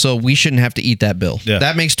fault, so we shouldn't have to eat that bill. Yeah.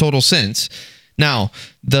 That makes total sense. Now,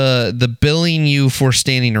 the billing you for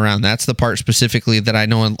standing around, that's the part specifically that I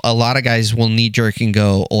know a lot of guys will knee jerk and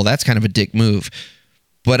go, oh, that's kind of a dick move.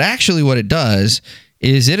 But actually what it does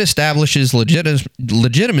is it establishes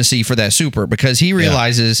legitimacy for that super, because he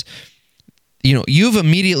realizes, you've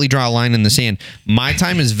immediately drawn a line in the sand. My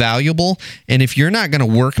time is valuable, and if you're not going to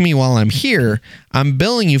work me while I'm here, I'm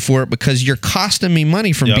billing you for it because you're costing me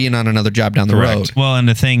money from being on another job down the road. Well, and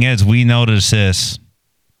the thing is, we noticed this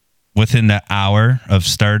within the hour of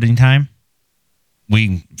starting time.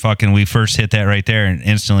 We first hit that right there, and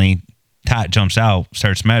instantly Tot jumps out,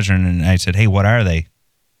 starts measuring, and I said, "Hey, what are they?"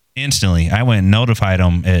 Instantly, I went and notified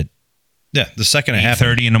them at the second it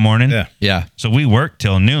happened. 8:30 in the morning. Yeah. So we worked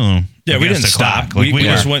till noon. Yeah, we didn't stop. We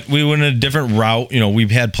just went a different route. We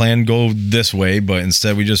had planned go this way, but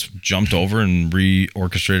instead we just jumped over and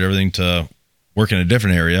reorchestrated everything to work in a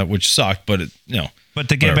different area, which sucked. But But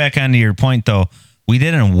to get back onto your point, though, we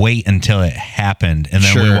didn't wait until it happened, and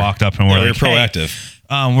then we walked up and we were proactive.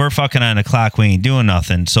 Hey, we're fucking on the clock. We ain't doing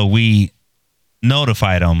nothing. So we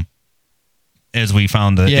notified them as we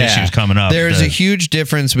found the issues coming up. There's a huge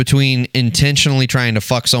difference between intentionally trying to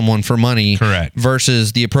fuck someone for money, correct,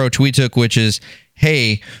 versus the approach we took, which is,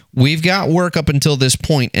 hey, we've got work up until this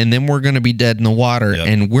point, and then we're going to be dead in the water,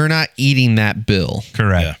 and we're not eating that bill.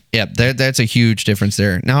 Correct. That's a huge difference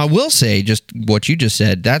there. Now, I will say, just what you just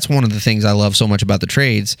said, that's one of the things I love so much about the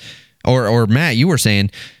trades, or Matt, you were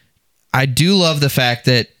saying, I do love the fact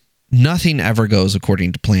that nothing ever goes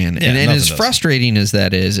according to plan. And as frustrating as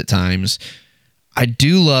that is at times, I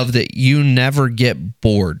do love that you never get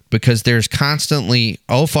bored, because there's constantly,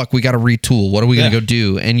 oh, fuck, we got to retool. What are we going to go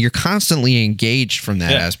do? And you're constantly engaged from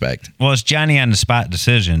that aspect. Well, it's Johnny on the spot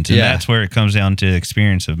decisions. And that's where it comes down to the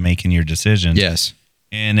experience of making your decisions. Yes.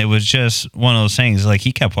 And it was just one of those things. Like,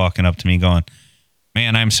 he kept walking up to me going,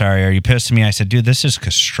 "Man, I'm sorry. Are you pissed at me?" I said, "Dude, this is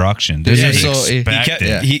construction. This is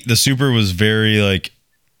expected." The super was very like,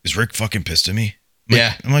 "Is Rick fucking pissed at me?"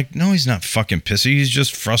 I'm like, "No, he's not fucking pissy. He's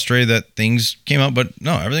just frustrated that things came up, but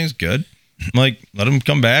no, everything's good." I'm like, "Let him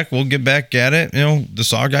come back. We'll get back at it. The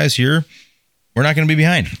saw guy's here. We're not going to be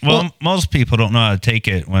behind." Well, most people don't know how to take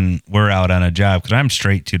it when we're out on a job, because I'm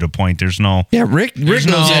straight to the point. There's no... Yeah, Rick goes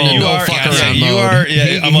into no fuck around mode.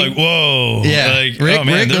 I'm like, whoa. Yeah, like,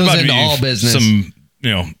 Rick goes into all business.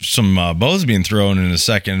 Some bows being thrown in a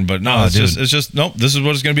second, but no, it's just nope. This is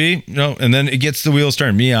what it's gonna be, and then it gets the wheels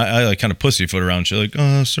turning. Me, I like kind of pussyfoot around. She's like,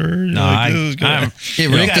 "Oh, sir,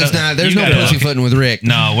 Rick does not. There's no pussyfooting with Rick.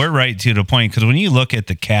 No, we're right to the point, because when you look at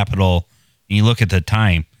the capital and you look at the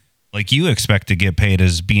time, like, you expect to get paid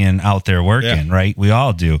as being out there working, right? We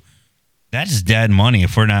all do. That's dead money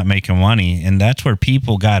if we're not making money, and that's where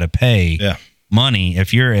people got to pay money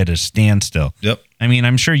if you're at a standstill. Yep. I mean,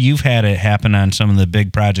 I'm sure you've had it happen on some of the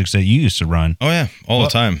big projects that you used to run. Oh, yeah. All the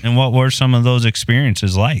time. And what were some of those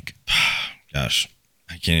experiences like? Gosh,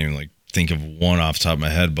 I can't even think of one off the top of my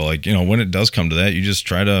head, but when it does come to that, you just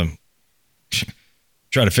try to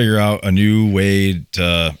figure out a new way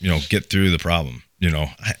to, get through the problem.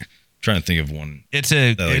 Trying to think of one.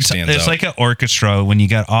 It's like an orchestra when you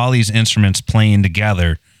got all these instruments playing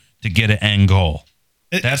together to get an end goal.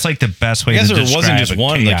 That's like the best way to describe it. I guess there wasn't just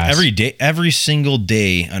one. Like, every single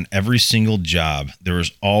day on every single job, there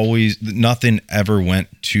was always nothing ever went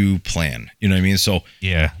to plan. You know what I mean? So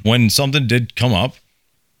when something did come up,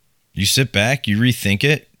 you sit back, you rethink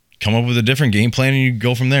it, come up with a different game plan, and you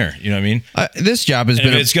go from there. You know what I mean? This job has been.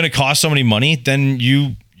 If it's going to cost somebody money, then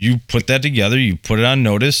you put that together, you put it on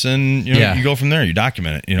notice, and you go from there. You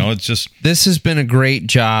document it. It's just. This has been a great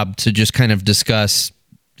job to just kind of discuss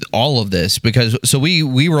all of this, because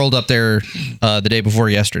we rolled up there the day before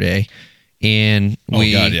yesterday, and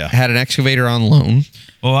we had an excavator on loan.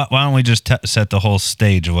 Well, why don't we just set the whole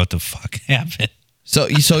stage of what the fuck happened? So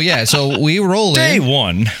we roll in day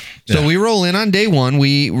one. So we roll in on day one.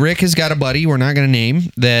 Rick has got a buddy we're not going to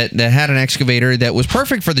name that had an excavator that was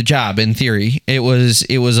perfect for the job. In theory, it was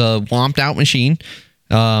a womped out machine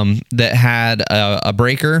that had a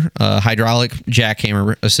breaker, a hydraulic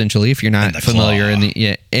jackhammer, essentially. If you're not familiar,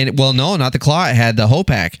 not the claw. It had the hoe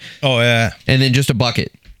pack. Oh yeah, and then just a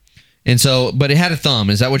bucket. And so, but it had a thumb.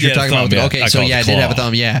 Is that what you're talking about? Okay, so it did have a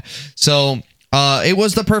thumb. Yeah, so. It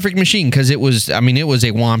was the perfect machine, because it was a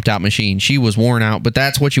womped out machine. She was worn out, but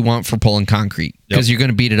that's what you want for pulling concrete, because you're going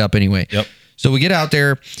to beat it up anyway. Yep. So we get out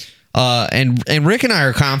there, and Rick and I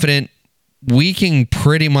are confident we can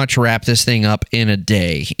pretty much wrap this thing up in a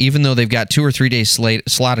day. Even though they've got 2 or 3 days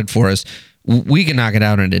slotted for us, we can knock it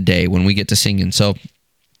out in a day when we get to singing. So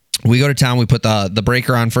we go to town, we put the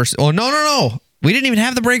breaker on first. Oh, no. We didn't even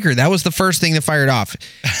have the breaker. That was the first thing that fired off.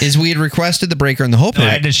 Is we had requested the breaker and the hoe pack. I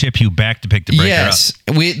had to ship you back to pick the breaker up.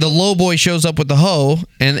 The low boy shows up with the hoe,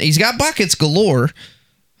 and he's got buckets galore.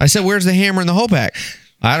 I said, "Where's the hammer and the hoe pack?"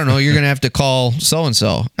 "I don't know. You're gonna have to call so and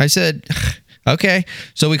so." I said, Okay.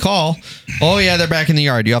 So we call. Oh, yeah, they're back in the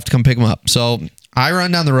yard. You have to come pick them up. So I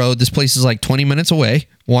run down the road. This place is like 20 minutes away,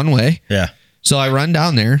 one way. Yeah. So I run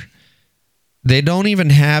down there. They don't even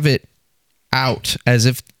have it out as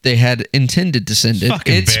if they had intended to send it.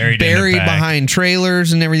 It's buried in the back. behind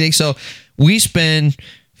trailers and everything. So we spend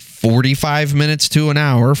 45 minutes to an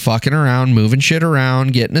hour fucking around, moving shit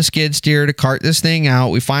around, getting a skid steer to cart this thing out.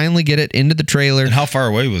 We finally get it into the trailer. And how far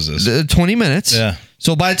away was this? 20 minutes. Yeah.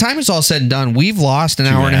 So by the time it's all said and done, we've lost an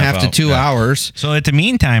hour and a half to 2 hours. So at the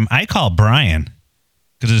meantime, I call Brian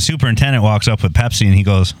because the superintendent walks up with Pepsi and he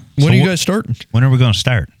goes, When "So are you guys starting? When are we going to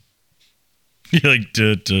start?" You're like,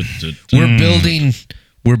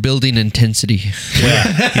 We're building intensity.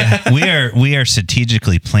 Yeah, we are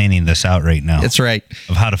strategically planning this out right now. That's right.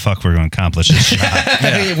 Of how the fuck we're going to accomplish this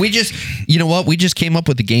job. We just, you know what? We just came up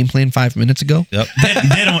with the game plan 5 minutes ago. Yep.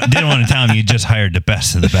 Didn't want to tell him you just hired the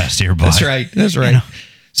best of the best here, boy. That's right. That's right. You know?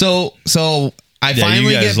 So I Yeah,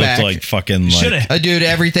 finally you guys get looked back. like fucking like. Like, Dude,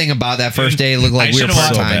 everything about that first day looked like we were should've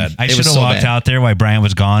part walked- time. I should have walked out there while Brian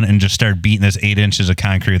was gone and just started beating this 8 inches of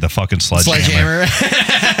concrete with a fucking sledgehammer.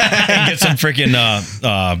 and get some freaking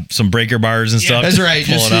some breaker bars and stuff. That's right.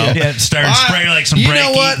 Pull Just, it out. Yeah, started spraying like some You break.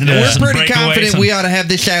 know what? Yeah. We're Some pretty breakaways, confident some- we ought to have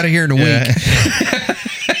this out of here in a week.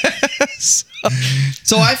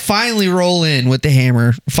 So I finally roll in with the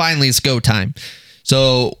hammer. Finally, it's go time.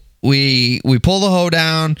 So we pull the hoe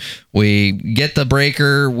down, we get the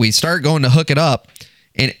breaker, we start going to hook it up,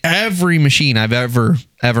 and every machine I've ever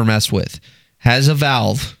messed with has a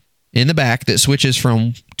valve in the back that switches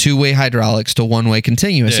from two-way hydraulics to one-way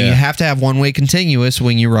continuous. And Yeah. you have to have one-way continuous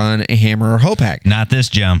when you run a hammer or hoe pack. Not this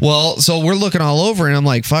gem. Well, so we're looking all over, and I'm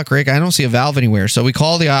like, fuck, Rick, I don't see a valve anywhere. So we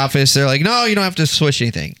call the office. They're like, no, you don't have to switch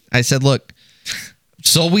anything. I said, look,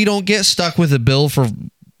 so we don't get stuck with a bill for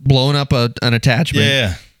blowing up an attachment,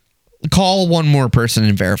 Yeah. call one more person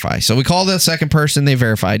and verify. So we call the second person. They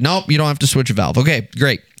verified. Nope, you don't have to switch a valve. Okay,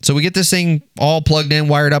 great. So we get this thing all plugged in,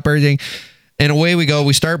 wired up, everything. And away we go.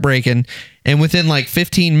 We start breaking. And within like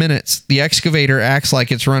 15 minutes, the excavator acts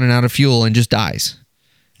like it's running out of fuel and just dies.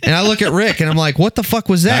 And I look at Rick and I'm like, what the fuck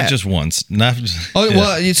was that? Not just once. Not just, Oh, yeah.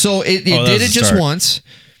 well, so it Oh, that did was it the just start. once.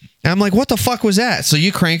 And I'm like, what the fuck was that? So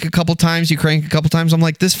you crank a couple times, I'm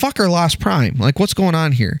like, this fucker lost prime. Like, what's going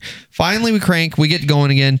on here? Finally, we crank, we get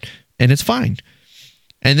going again, and it's fine.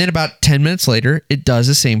 And then about 10 minutes later, it does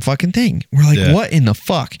the same fucking thing. We're like, Yeah. what in the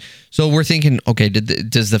fuck? So we're thinking, okay,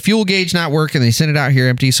 does the fuel gauge not work? And they send it out here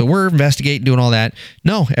empty. So we're investigating, doing all that.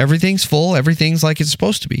 No, everything's full. Everything's like it's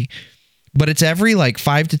supposed to be. But it's every like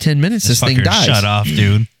 5 to 10 minutes this thing Fucker, dies. shut off,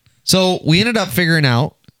 dude. So we ended up figuring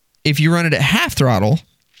out if you run it at half throttle,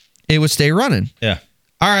 it would stay running. Yeah.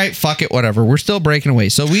 All right, fuck it, whatever. We're still breaking away.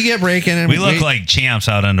 So we get breaking, and We look like champs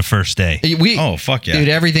out on the first day. we. Oh, fuck yeah. Dude,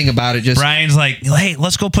 everything about it just. Brian's like, hey,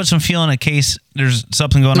 let's go put some fuel in a case. There's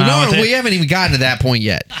something going on No, with it. we haven't even gotten to that point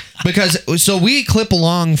yet, because so we clip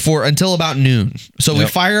along for until about noon. So we Yep.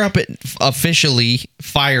 fire up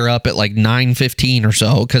at like 9:15 or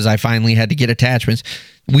so, because I finally had to get attachments.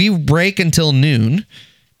 We break until noon.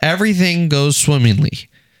 Everything goes swimmingly,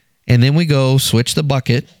 and then we go switch the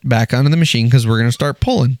bucket back onto the machine because we're gonna start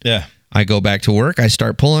pulling. Yeah. I go back to work. I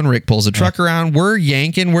start pulling. Rick pulls the truck around. We're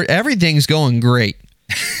yanking. Everything's going great.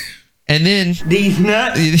 And then these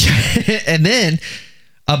nuts. And then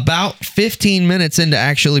about 15 minutes into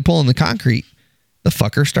actually pulling the concrete, the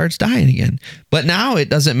fucker starts dying again. But now it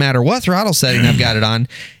doesn't matter what throttle setting I've got it on.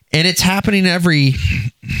 And it's happening every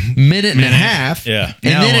minute and a half. Yeah.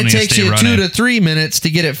 And Now then when it you takes stay you running. 2 to 3 minutes to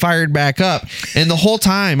get it fired back up. And the whole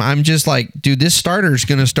time I'm just like, dude, this starter's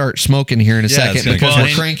going to start smoking here in a Yeah, second it's gonna because go.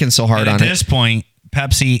 we're cranking so hard And on at it. this point,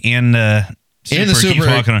 Pepsi and the And the keep Super-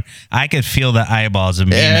 walking on. I could feel the eyeballs of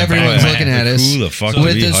me. in the Everyone's back. looking at Like, us who the fuck with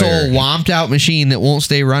did we this hire? old womped out machine that won't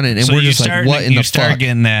stay running. And So we're you just start, like, what in you the start fuck?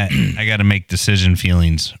 getting that. I got to make decision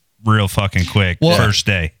feelings real fucking quick. Well, first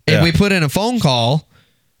day. And Yeah. we put in a phone call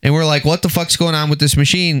and we're like, what the fuck's going on with this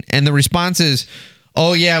machine? And the response is,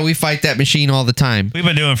 oh, yeah, we fight that machine all the time. We've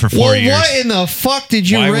been doing it for 4 Well, years. what in the fuck did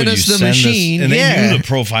you Why rent would us you the send this- machine? And they yeah. knew the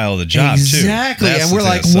profile of the job too. Exactly. That's And the we're thing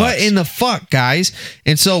like, that what sucks. in the fuck, guys?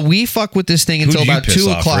 And so we fuck with this thing Who'd until you about piss 2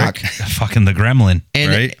 off, o'clock. Rick? Fucking the gremlin.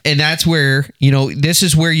 And Right. and that's where, this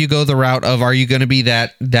is where you go the route of, are you going to be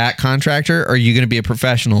that contractor or are you going to be a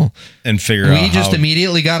professional? And figure out We just how,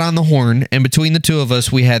 immediately got on the horn, and between the two of us,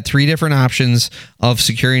 we had 3 different options of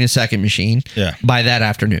securing a second machine Yeah. by that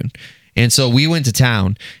afternoon. And so we went to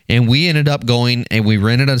town and we ended up going and we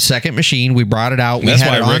rented a second machine. We brought it out. That's we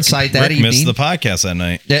had why it on site that Rick evening. missed the podcast that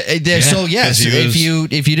night. So yes, 'cause he was-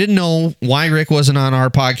 if you didn't know why Rick wasn't on our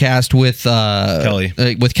podcast with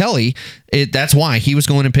Kelly, that's why he was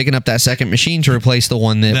going and picking up that second machine to replace the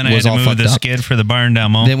one that Then I was had to all move fucked the up. skid for the barn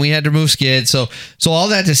demo. Then we had to move skid. So all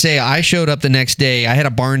that to say, I showed up the next day. I had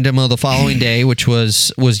a barn demo the following day, which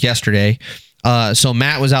was yesterday. So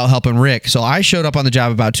Matt was out helping Rick. So I showed up on the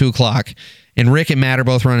job about 2:00, and Rick and Matt are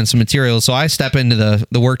both running some materials. So I step into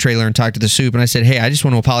the work trailer and talk to the soup, and I said, "Hey, I just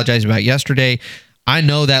want to apologize about yesterday. I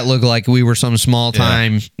know that looked like we were some small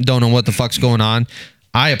time. Don't know what the fuck's going on.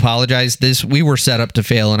 I apologize. We were set up to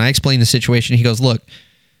fail." And I explained the situation. He goes, "Look,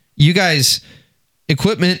 you guys."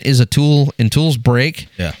 Equipment is a tool and tools break.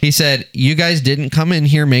 Yeah. He said, you guys didn't come in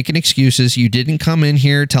here making excuses. You didn't come in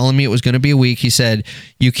here telling me it was going to be a week. He said,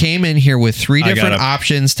 you came in here with 3 different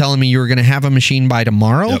options telling me you were going to have a machine by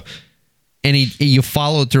tomorrow. Yep. And you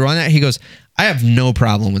followed through on that. He goes, I have no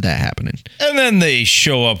problem with that happening. And then they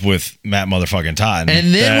show up with Matt motherfucking Totten.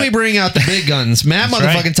 And then we bring out the big guns. Matt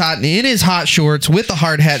motherfucking Totten in his hot shorts with the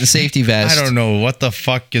hard hat and safety vest. I don't know what the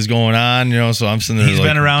fuck is going on, so I'm sitting there He's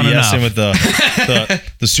been around BSing enough. with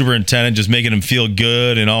the superintendent, just making him feel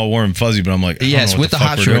good and all warm and fuzzy. But I'm like, I don't know what with the the fuck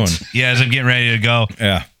hot we're shorts. doing. Yeah, as I'm getting ready to go.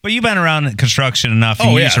 Yeah. But you've been around construction enough.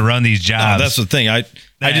 And you used to run these jobs. That's the thing. I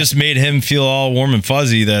just made him feel all warm and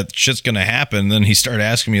fuzzy that shit's gonna happen. Then he started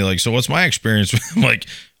asking me like, so what's my experience? I'm like,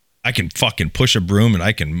 I can fucking push a broom and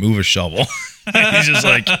I can move a shovel. He's just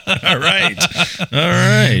like, all right.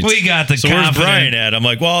 We got the So where's confident- Brian at? I'm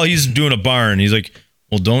like, well, he's doing a barn. He's like,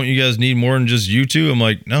 well, don't you guys need more than just you two? I'm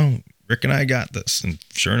like, no, Rick and I got this. And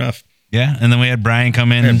sure enough, Yeah, and then we had Brian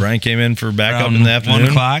come in. and Brian came in for backup around in the afternoon.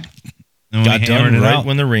 1:00. And Got we done hammered it right out.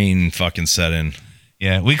 when the rain fucking set in.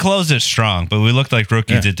 Yeah, we closed it strong, but we looked like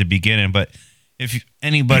rookies at the beginning. But if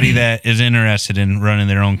anybody that is interested in running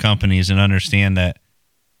their own companies and understand that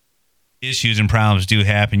issues and problems do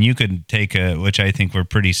happen, you could take which I think we're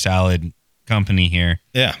pretty solid company here,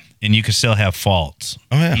 Yeah. and you could still have faults,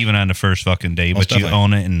 Oh, yeah. even on the first fucking day, Most but you definitely.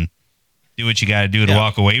 own it and do what you got to do to Yeah.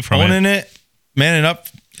 walk away from it. Owning it, manning up,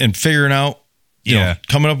 and figuring out, you know,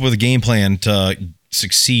 coming up with a game plan to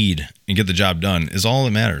succeed and get the job done is all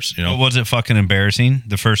that matters. But was it fucking embarrassing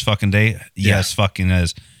the first fucking day? Yes, fucking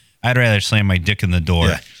is. I'd rather slam my dick in the door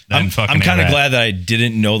than fucking. I'm kind have of that. glad that I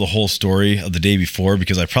didn't know the whole story of the day before,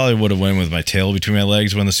 because I probably would have went with my tail between my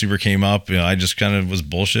legs when the super came up. I just kind of was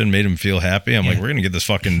bullshit and made him feel happy. I'm like, we're gonna get this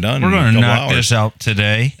fucking done. We're in a going to couple knock hours. this out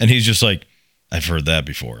today. And he's just like, I've heard that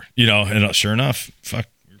before, and sure enough, fuck,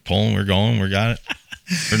 we're pulling, we're going, we got it.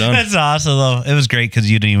 We're done. That's awesome, though. It was great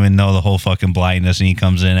because you didn't even know the whole fucking blindness, and he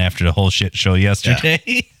comes in after the whole shit show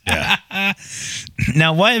yesterday. Yeah.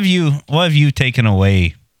 Now, what have you taken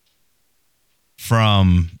away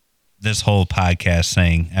from this whole podcast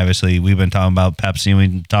thing? Obviously, we've been talking about Pepsi, and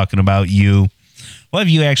we've been talking about you. What have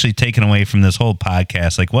you actually taken away from this whole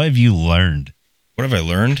podcast? Like, what have you learned? What have I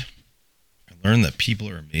learned? I learned that people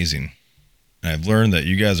are amazing. And I've learned that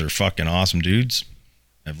you guys are fucking awesome dudes.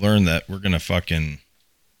 I've learned that we're going to fucking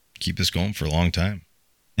keep this going for a long time.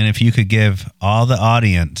 And if you could give all the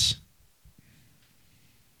audience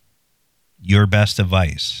your best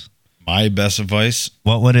advice, My best advice?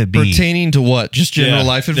 what would it be? Pertaining to what? Just general Yeah.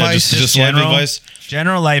 life Yeah, advice? just life advice?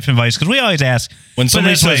 General life advice, because we always ask When put it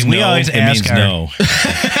somebody this way, says we no, always it ask means our no.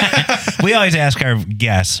 we always ask our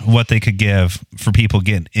guests what they could give for people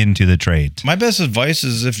getting into the trades. My best advice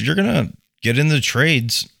is if you're going to get into the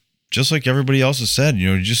trades, just like everybody else has said,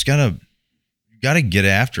 you just got to get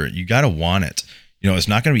after it. You got to want it. It's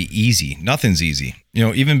not going to be easy. Nothing's easy.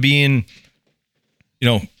 Even being,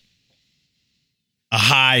 a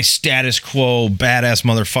high status quo badass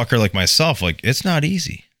motherfucker like myself, like it's not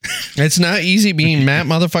easy. It's not easy being Matt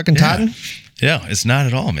motherfucking Totten. Yeah, it's not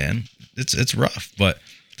at all, man. It's rough, but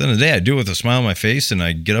at the end of the day, I do it with a smile on my face, and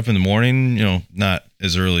I get up in the morning, not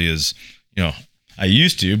as early as, I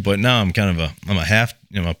used to, but now I'm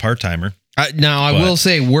a part-timer. Now, I will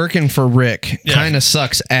say working for Rick kind of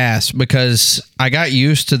sucks ass because I got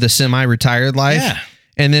used to the semi-retired life. Yeah.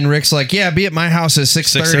 And then Rick's like, yeah, be at my house at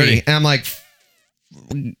 6:30. And I'm like,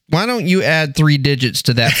 why don't you add 3 digits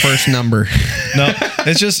to that first number? No,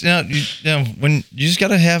 it's just, when you just got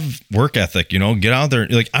to have work ethic, get out there.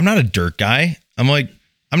 Like, I'm not a dirt guy. I'm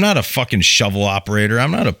not a fucking shovel operator.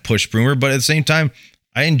 I'm not a push broomer, but at the same time,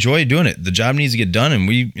 I enjoy doing it. The job needs to get done. And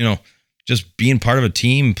we, just being part of a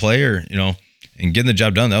team player, and getting the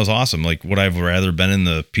job done, that was awesome. Like, would I have rather been in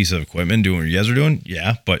the piece of equipment doing what you guys are doing?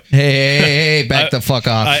 Yeah, but Hey, back the fuck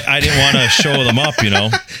off. I didn't want to show them up,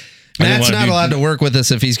 Matt's not allowed to work with us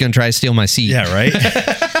if he's going to try to steal my seat. Yeah, right.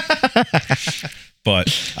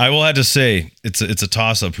 But I will have to say it's a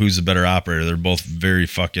toss up. Who's the better operator? They're both very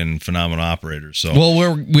fucking phenomenal operators. So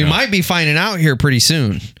Well, we might be finding out here pretty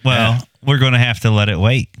soon. Well, we're going to have to let it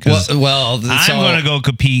wait. Well, I'm going to go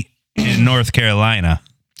compete in North Carolina.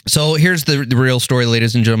 So here's the real story,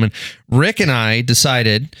 ladies and gentlemen. Rick and I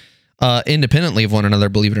decided, independently of one another,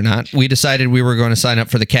 believe it or not, we decided we were going to sign up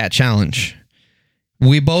for the Cat Challenge.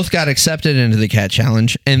 We both got accepted into the Cat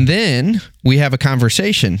Challenge, and then we have a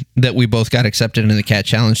conversation that we both got accepted into the Cat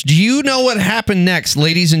Challenge. Do you know what happened next,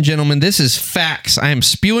 ladies and gentlemen? This is facts. I am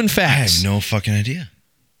spewing I facts. have no fucking idea.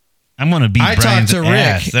 I'm going to beat I Brian's talked to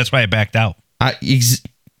ass. Rick. That's why I backed out.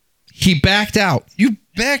 He backed out You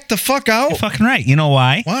backed the fuck out. You're fucking right. You know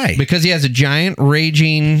why? Why? because he has a giant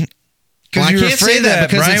raging. Because Well, you I were can't afraid say that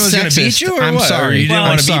because Brian it's was going to beat sexist. you, or I'm what? sorry. Or you didn't Well,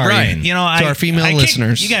 want I'm to beat sorry. Brian. You know, To our female kicked-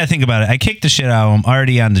 listeners. you got to think about it. I kicked the shit out of him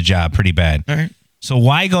already on the job pretty bad. All right. So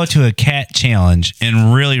why go to a Cat Challenge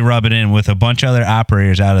and really rub it in with a bunch of other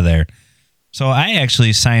operators out of there? So I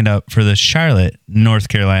actually signed up for the Charlotte, North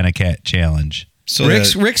Carolina Cat Challenge. So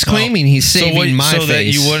Rick's claiming he's saving my so that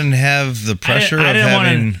face. you wouldn't have the pressure I of didn't wanna-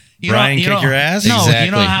 having you know- Brian you kick know- your ass. No, Exactly.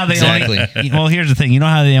 you know how they Exactly. only. Well, here's the thing. You know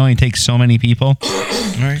how they only take so many people. All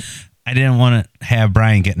right. I didn't want to have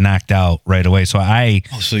Brian get knocked out right away, so I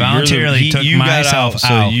So voluntarily took you got myself out. So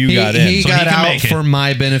out. you got he in. So got he can out make it. for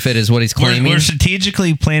my benefit, is what he's claiming. We're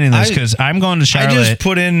strategically planning this I- because I'm going to I Charlotte. just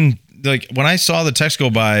put in, like, when I saw the text go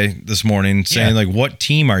by this morning saying, Yeah. like, what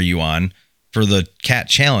team are you on for the Cat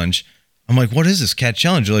Challenge? I'm like, what is this Cat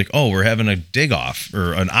Challenge? You're like, oh, we're having a dig off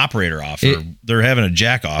or an operator off, or they're having a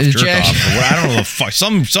jack off, jerk jack- off, or what, I don't know the fuck,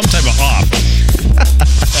 some type of off.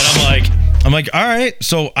 And I'm like, all right.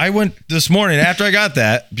 So I went this morning after I got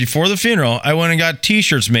that, before the funeral, I went and got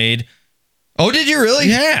T-shirts made. Oh, did you really?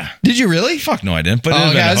 Yeah. Did you really? Fuck no, I didn't. But Oh, it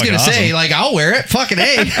okay, I was going gonna to say, like, I'll wear it. Fucking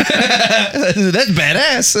A. That's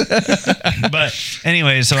badass. But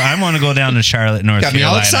anyway, so I'm going to go down to Charlotte, North Got me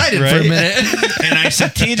Carolina. all excited for a right? minute. And I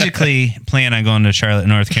strategically plan on going to Charlotte,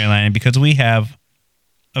 North Carolina because we have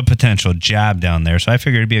a potential job down there. So I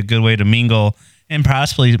figured it'd be a good way to mingle and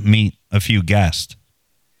possibly meet a few guests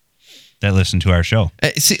that listen to our show.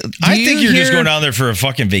 See, I think you're just going down there for a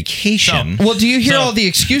fucking vacation. Well, do you hear So, all the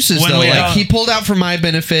excuses when though? we, Like he pulled out for my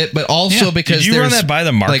benefit, but also Yeah. because Did you run there's, that by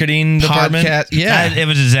the marketing like, department? Yeah. It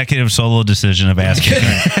was executive solo decision of asking.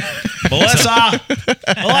 Melissa.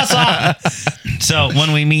 So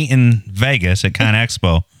when we meet in Vegas at Con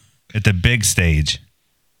Expo at the big stage,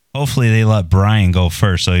 hopefully they let Brian go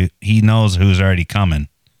first so he knows who's already coming.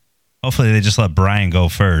 Hopefully they just let Brian go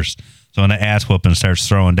first. So when the ass whooping starts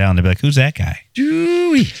throwing down, they'll be like, who's that guy?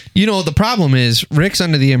 You know, the problem is Rick's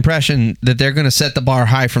under the impression that they're going to set the bar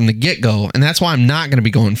high from the get-go, and that's why I'm not going to be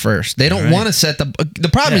going first. They don't want to set the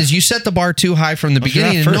problem is you set the bar too high from the if you're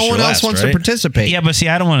beginning, not and first, no one you're else last, wants right? to participate. Yeah, but see,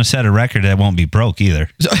 I don't want to set a record that won't be broke either.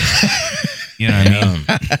 You know what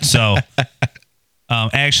I mean? So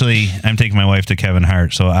actually, I'm taking my wife to Kevin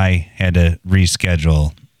Hart, so I had to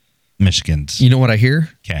reschedule Michigan's You know what I hear?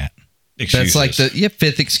 cat. That's like the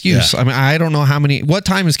fifth excuse. Yeah. I mean, I don't know how many. What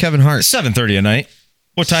time is Kevin Hart? 7:30 at night.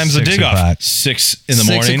 What time's the 6 dig off? o'clock. 6 in the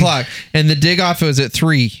morning. 6 o'clock, and the dig off was at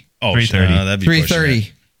 3. Oh, 3:30. that'd be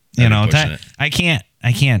 3:30. You know, pushing that I can't.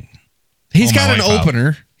 He's Oh, my got an wife out.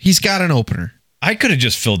 opener. He's got an opener. I could have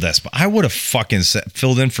just filled that spot. I would have fucking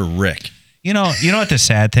filled in for Rick. You know what the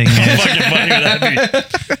sad thing is Fucking funny would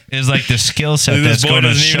that be? is like the skill set This that's boy going to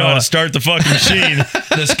doesn't even know how show to start the fucking machine.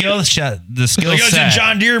 the skill Like, I was in set.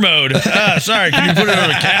 John Deere mode. Sorry, can you put it on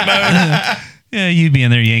a cat mode? Yeah, you'd be in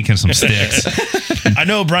there yanking some sticks. I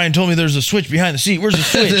know Brian told me there's a switch behind the seat. Where's the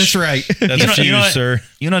switch? That's right. That's a fuse, sir.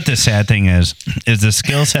 You know what the sad thing is the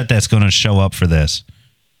skill set that's going to show up for this.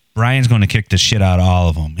 Brian's going to kick the shit out of all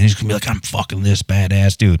of them. And he's going to be like, I'm fucking this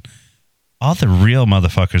badass dude. All the real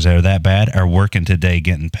motherfuckers that are that bad are working today,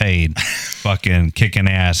 getting paid, fucking kicking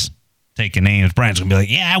ass, taking names. Brian's going to be like,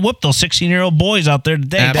 yeah, I whooped those 16-year-old boys out there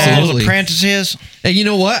today. Absolutely. dog." All those apprentices. And you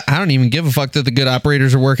know what? I don't even give a fuck that the good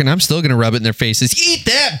operators are working. I'm still going to rub it in their faces. Eat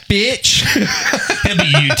that, bitch. He'll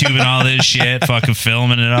be YouTubing all this shit, fucking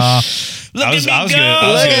filming it all. Look I was at me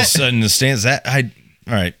gonna go. sit in the stands.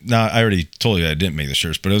 All right. Now I already told you I didn't make the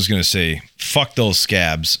shirts, but I was gonna say fuck those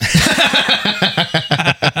scabs.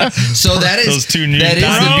 So that is Those two new that is the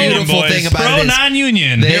non-union beautiful boys. thing about Pro it. Is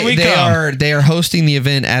non-union. Here we they come. are hosting the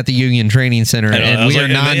event at the Union Training Center, I and was we like, are are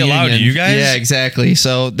they non-union. allowed you guys? Yeah, exactly.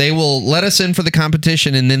 So they will let us in for the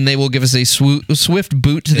competition, and then they will give us a swift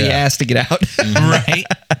boot to the Yeah. ass to get out. Right?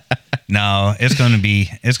 No, it's gonna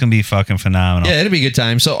be fucking phenomenal. Yeah, it'll be a good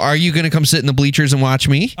time. So are you going to come sit in the bleachers and watch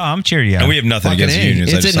me? Oh, I'm cheering you. And we have nothing Fucking against A. the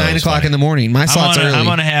unions. I It's just at thought it 9 was o'clock funny. in the morning. My slot's early. I'm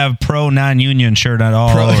gonna have pro non-union shirt on all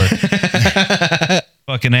over.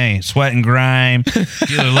 Fucking A, Sweat and Grime,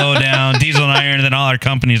 Dealer Lowdown, Diesel and Iron, and then all our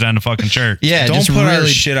companies on the fucking shirt. Yeah, Don't just put our really.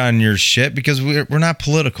 shit on your shit because we're not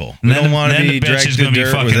political. We Then- don't want to then be the bitch dragged is through gonna be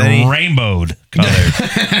dirt fucking with any rainbowed color.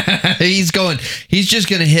 He's just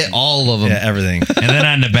gonna hit all of them. everything. And then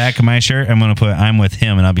on the back of my shirt, I'm gonna put "I'm with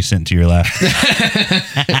him," and I'll be sitting to your left.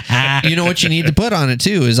 You know what you need to put on it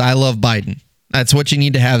too is "I love Biden." That's what you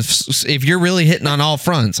need to have if you're really hitting on all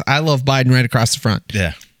fronts. I love Biden right across the front.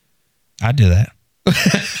 Yeah. I'd do that.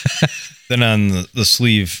 Then on the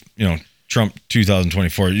sleeve, Trump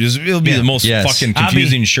 2024. It'll be the most Yes. fucking I'll be-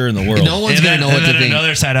 confusing shirt in the world. No one's And gonna then- know what and to then think. on the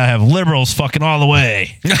other side, I have liberals fucking all the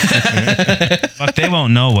way. Fuck, they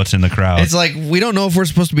won't know what's in the crowd. It's like we don't know if we're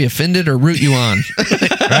supposed to be offended or root you on.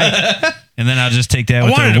 Right? And then I'll just take that I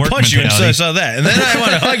with wanted the to work punch you until I mentality. saw that. And then I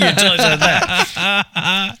want to hug you until I saw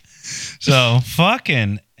that. So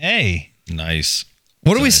fucking A. Nice.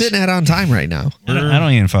 What are we sitting at on time right now? I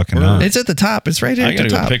don't even fucking know. It's at the top. It's right here I at got the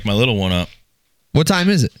to go top. pick my little one up. What time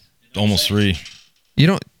is it? Almost 3. You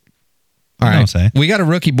don't. All I don't right. say. We got a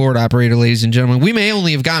rookie board operator, ladies and gentlemen. We may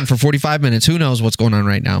only have gone for 45 minutes. Who knows what's going on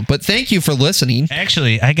right now? But thank you for listening.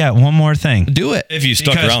 Actually, I got one more thing. Do it. If you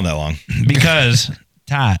stuck Because- around that long. Because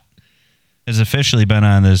Tot has officially been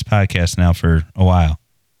on this podcast now for a while.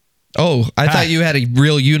 Oh, I Hi. thought you had a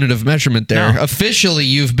real unit of measurement there. No. Officially,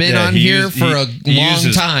 you've been Yeah, on he here used- for he a long used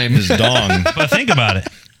his- time. His dong. But think about it.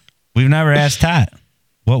 We've never asked Tot,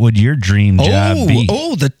 what would your dream job be?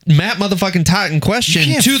 The Matt motherfucking Totten question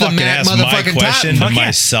You can't to the fucking Matt ask my motherfucking question Totten. to Fuck yeah.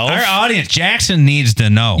 myself. Our audience, Jackson, needs to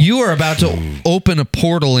know. You are about to open a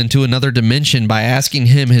portal into another dimension by asking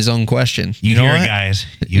him his own question. You know hear what? it, guys.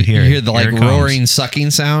 You hear You it. hear the Here like it comes. roaring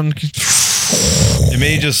sucking sound. It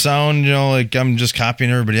may just sound, like I'm just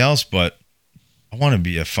copying everybody else, but I want to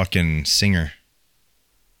be a fucking singer.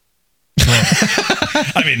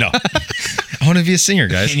 I mean, no. I want to be a singer,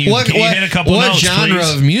 guys. Can you hit a couple what notes, genre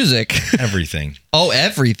please? of music? Everything. Oh,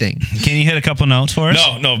 everything. Can you hit a couple notes for us?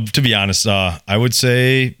 No, to be honest, I would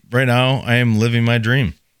say right now I am living my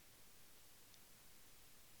dream.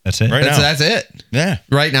 That's it. Right now. That's it. Yeah.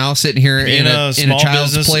 Right now, sitting here Being in a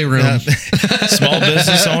child's business, playroom. yeah, small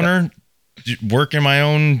business owner, working my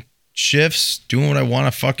own shifts, doing what I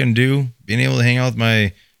want to fucking do, being able to hang out with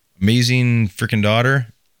my amazing freaking daughter.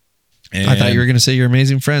 And, I thought you were going to say you're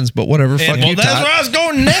amazing friends, but whatever. Fuck well, you, that's Todd. where I was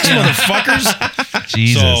going next, motherfuckers.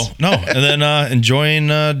 Jesus. So no, and then enjoying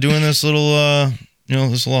doing this little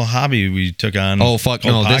this little hobby we took on. Oh fuck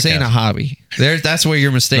no! called This ain't a podcast. hobby. That's where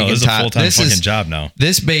you're mistaken, No, this is a Todd. full-time This fucking is job now.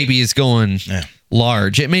 This baby is going Yeah.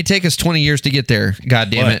 large. It may take us 20 years to get there. God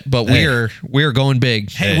damn But, it! But hey. we're going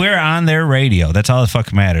big. Hey, we're on their radio. That's all that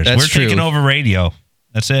fucking matters. That's we're true. taking over radio.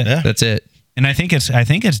 That's it. Yeah. That's it. And I think it's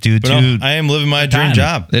due But to no, I am living my dream time.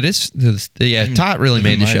 job. It is. Yeah, Todd really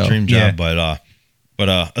made the my show. dream Yeah. job, but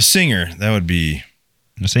a singer that would be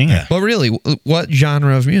the singer. Yeah. But really, what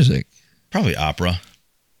genre of music? probably opera.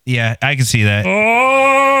 Yeah, I can see that.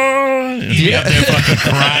 Oh, You'd be up there fucking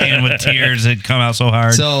crying with tears that come out so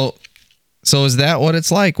hard. So is that what it's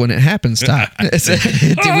like when it happens, Todd? Did we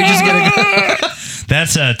just get a?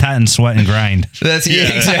 That's Tot and Sweat and Grind. That's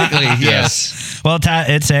exactly yes. Well, Tot,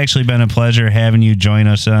 it's actually been a pleasure having you join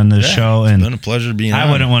us on this show, It's and been a pleasure being on. I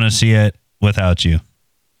wouldn't want to see it without you.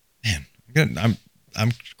 Man,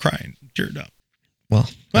 I'm crying, teared up. Well,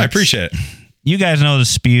 I appreciate it. You guys know the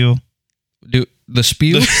spew. do the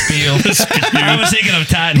spew. Spew. I was thinking of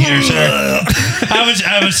Tot in here, sir.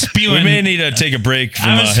 I was spewing. We may need to take a break from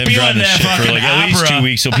I was him spewing driving the that shit for fucking like at least opera. 2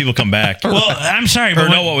 weeks so people come back. Well, I'm sorry, but or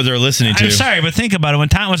know what they're listening to. I'm sorry, but think about it. When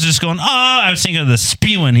Tom was just going, oh, I was thinking of the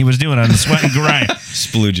spewing he was doing on the Sweat and Grind.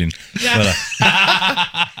 Splooging. But,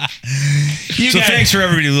 You so guys- thanks for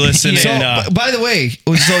everybody listening. So, and, by the way,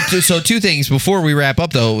 so two things before we wrap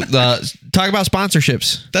up though. Talk about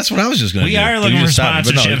sponsorships. that's what I was just going to We do. are But looking you for just stopped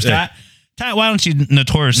me. But no, sponsorships. Tot, why don't you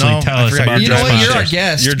notoriously No, tell I us forgot. about You your know what? You're our sponsorships?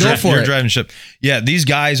 guest. You're, Go for you're it. driving ship. Yeah, these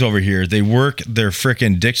guys over here, they work their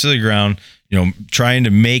freaking dicks to the ground, trying to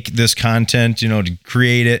make this content, to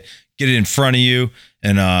create it, get it in front of you.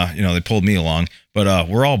 And, they pulled me along. But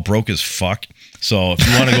we're all broke as fuck. So if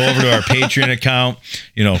you want to go over to our Patreon account,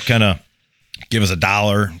 kind of give us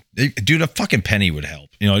 $1. Dude, a fucking penny would help,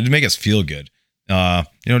 to make us feel good.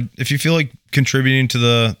 If you feel like contributing to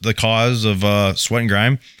the cause of Sweat and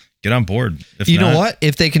Grime, get on board. If You know not, what?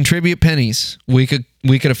 If they contribute pennies, we could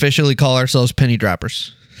officially call ourselves penny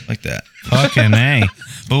droppers. like that. Fucking A.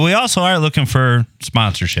 But we also are looking for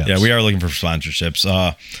sponsorships. Yeah, we are looking for sponsorships.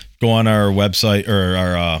 Go on our website or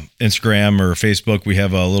our Instagram or Facebook. We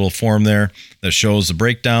have a little form there that shows the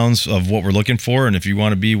breakdowns of what we're looking for. And if you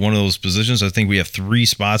want to be one of those positions, I think we have 3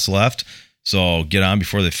 spots left. So get on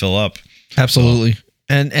before they fill up. Absolutely.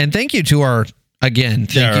 And thank you to our again,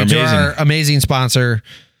 Yeah, thank you to amazing. our amazing sponsor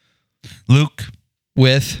Luke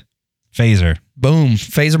with Phaser. boom,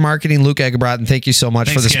 Phaser Marketing, Luke Egebrot, and thank you so much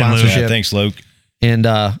Thanks for the again, Luke. sponsorship. Yeah, thanks, Luke. And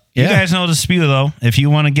You guys know the spiel, though. If you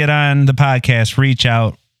want to get on the podcast, reach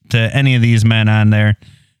out to any of these men on there.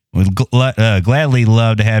 We'd gladly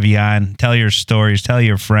love to have you on. Tell your stories. Tell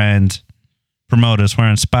your friends. Promote us. We're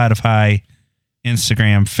on Spotify,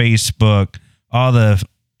 Instagram, Facebook, all the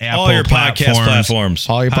Apple All your podcast platforms.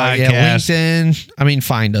 all your podcast. LinkedIn. I mean,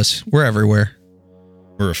 find us. We're everywhere.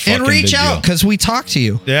 We're a fucking And reach big out deal. because we talk to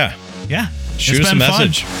you. Yeah. Yeah. Shoot It's us a been fun.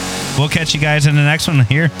 message. We'll catch you guys in the next one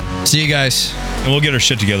here. See you guys. And we'll get our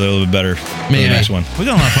shit together a little bit better for the Man. next one. We're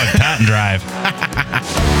going to fucking Totten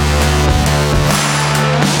Drive.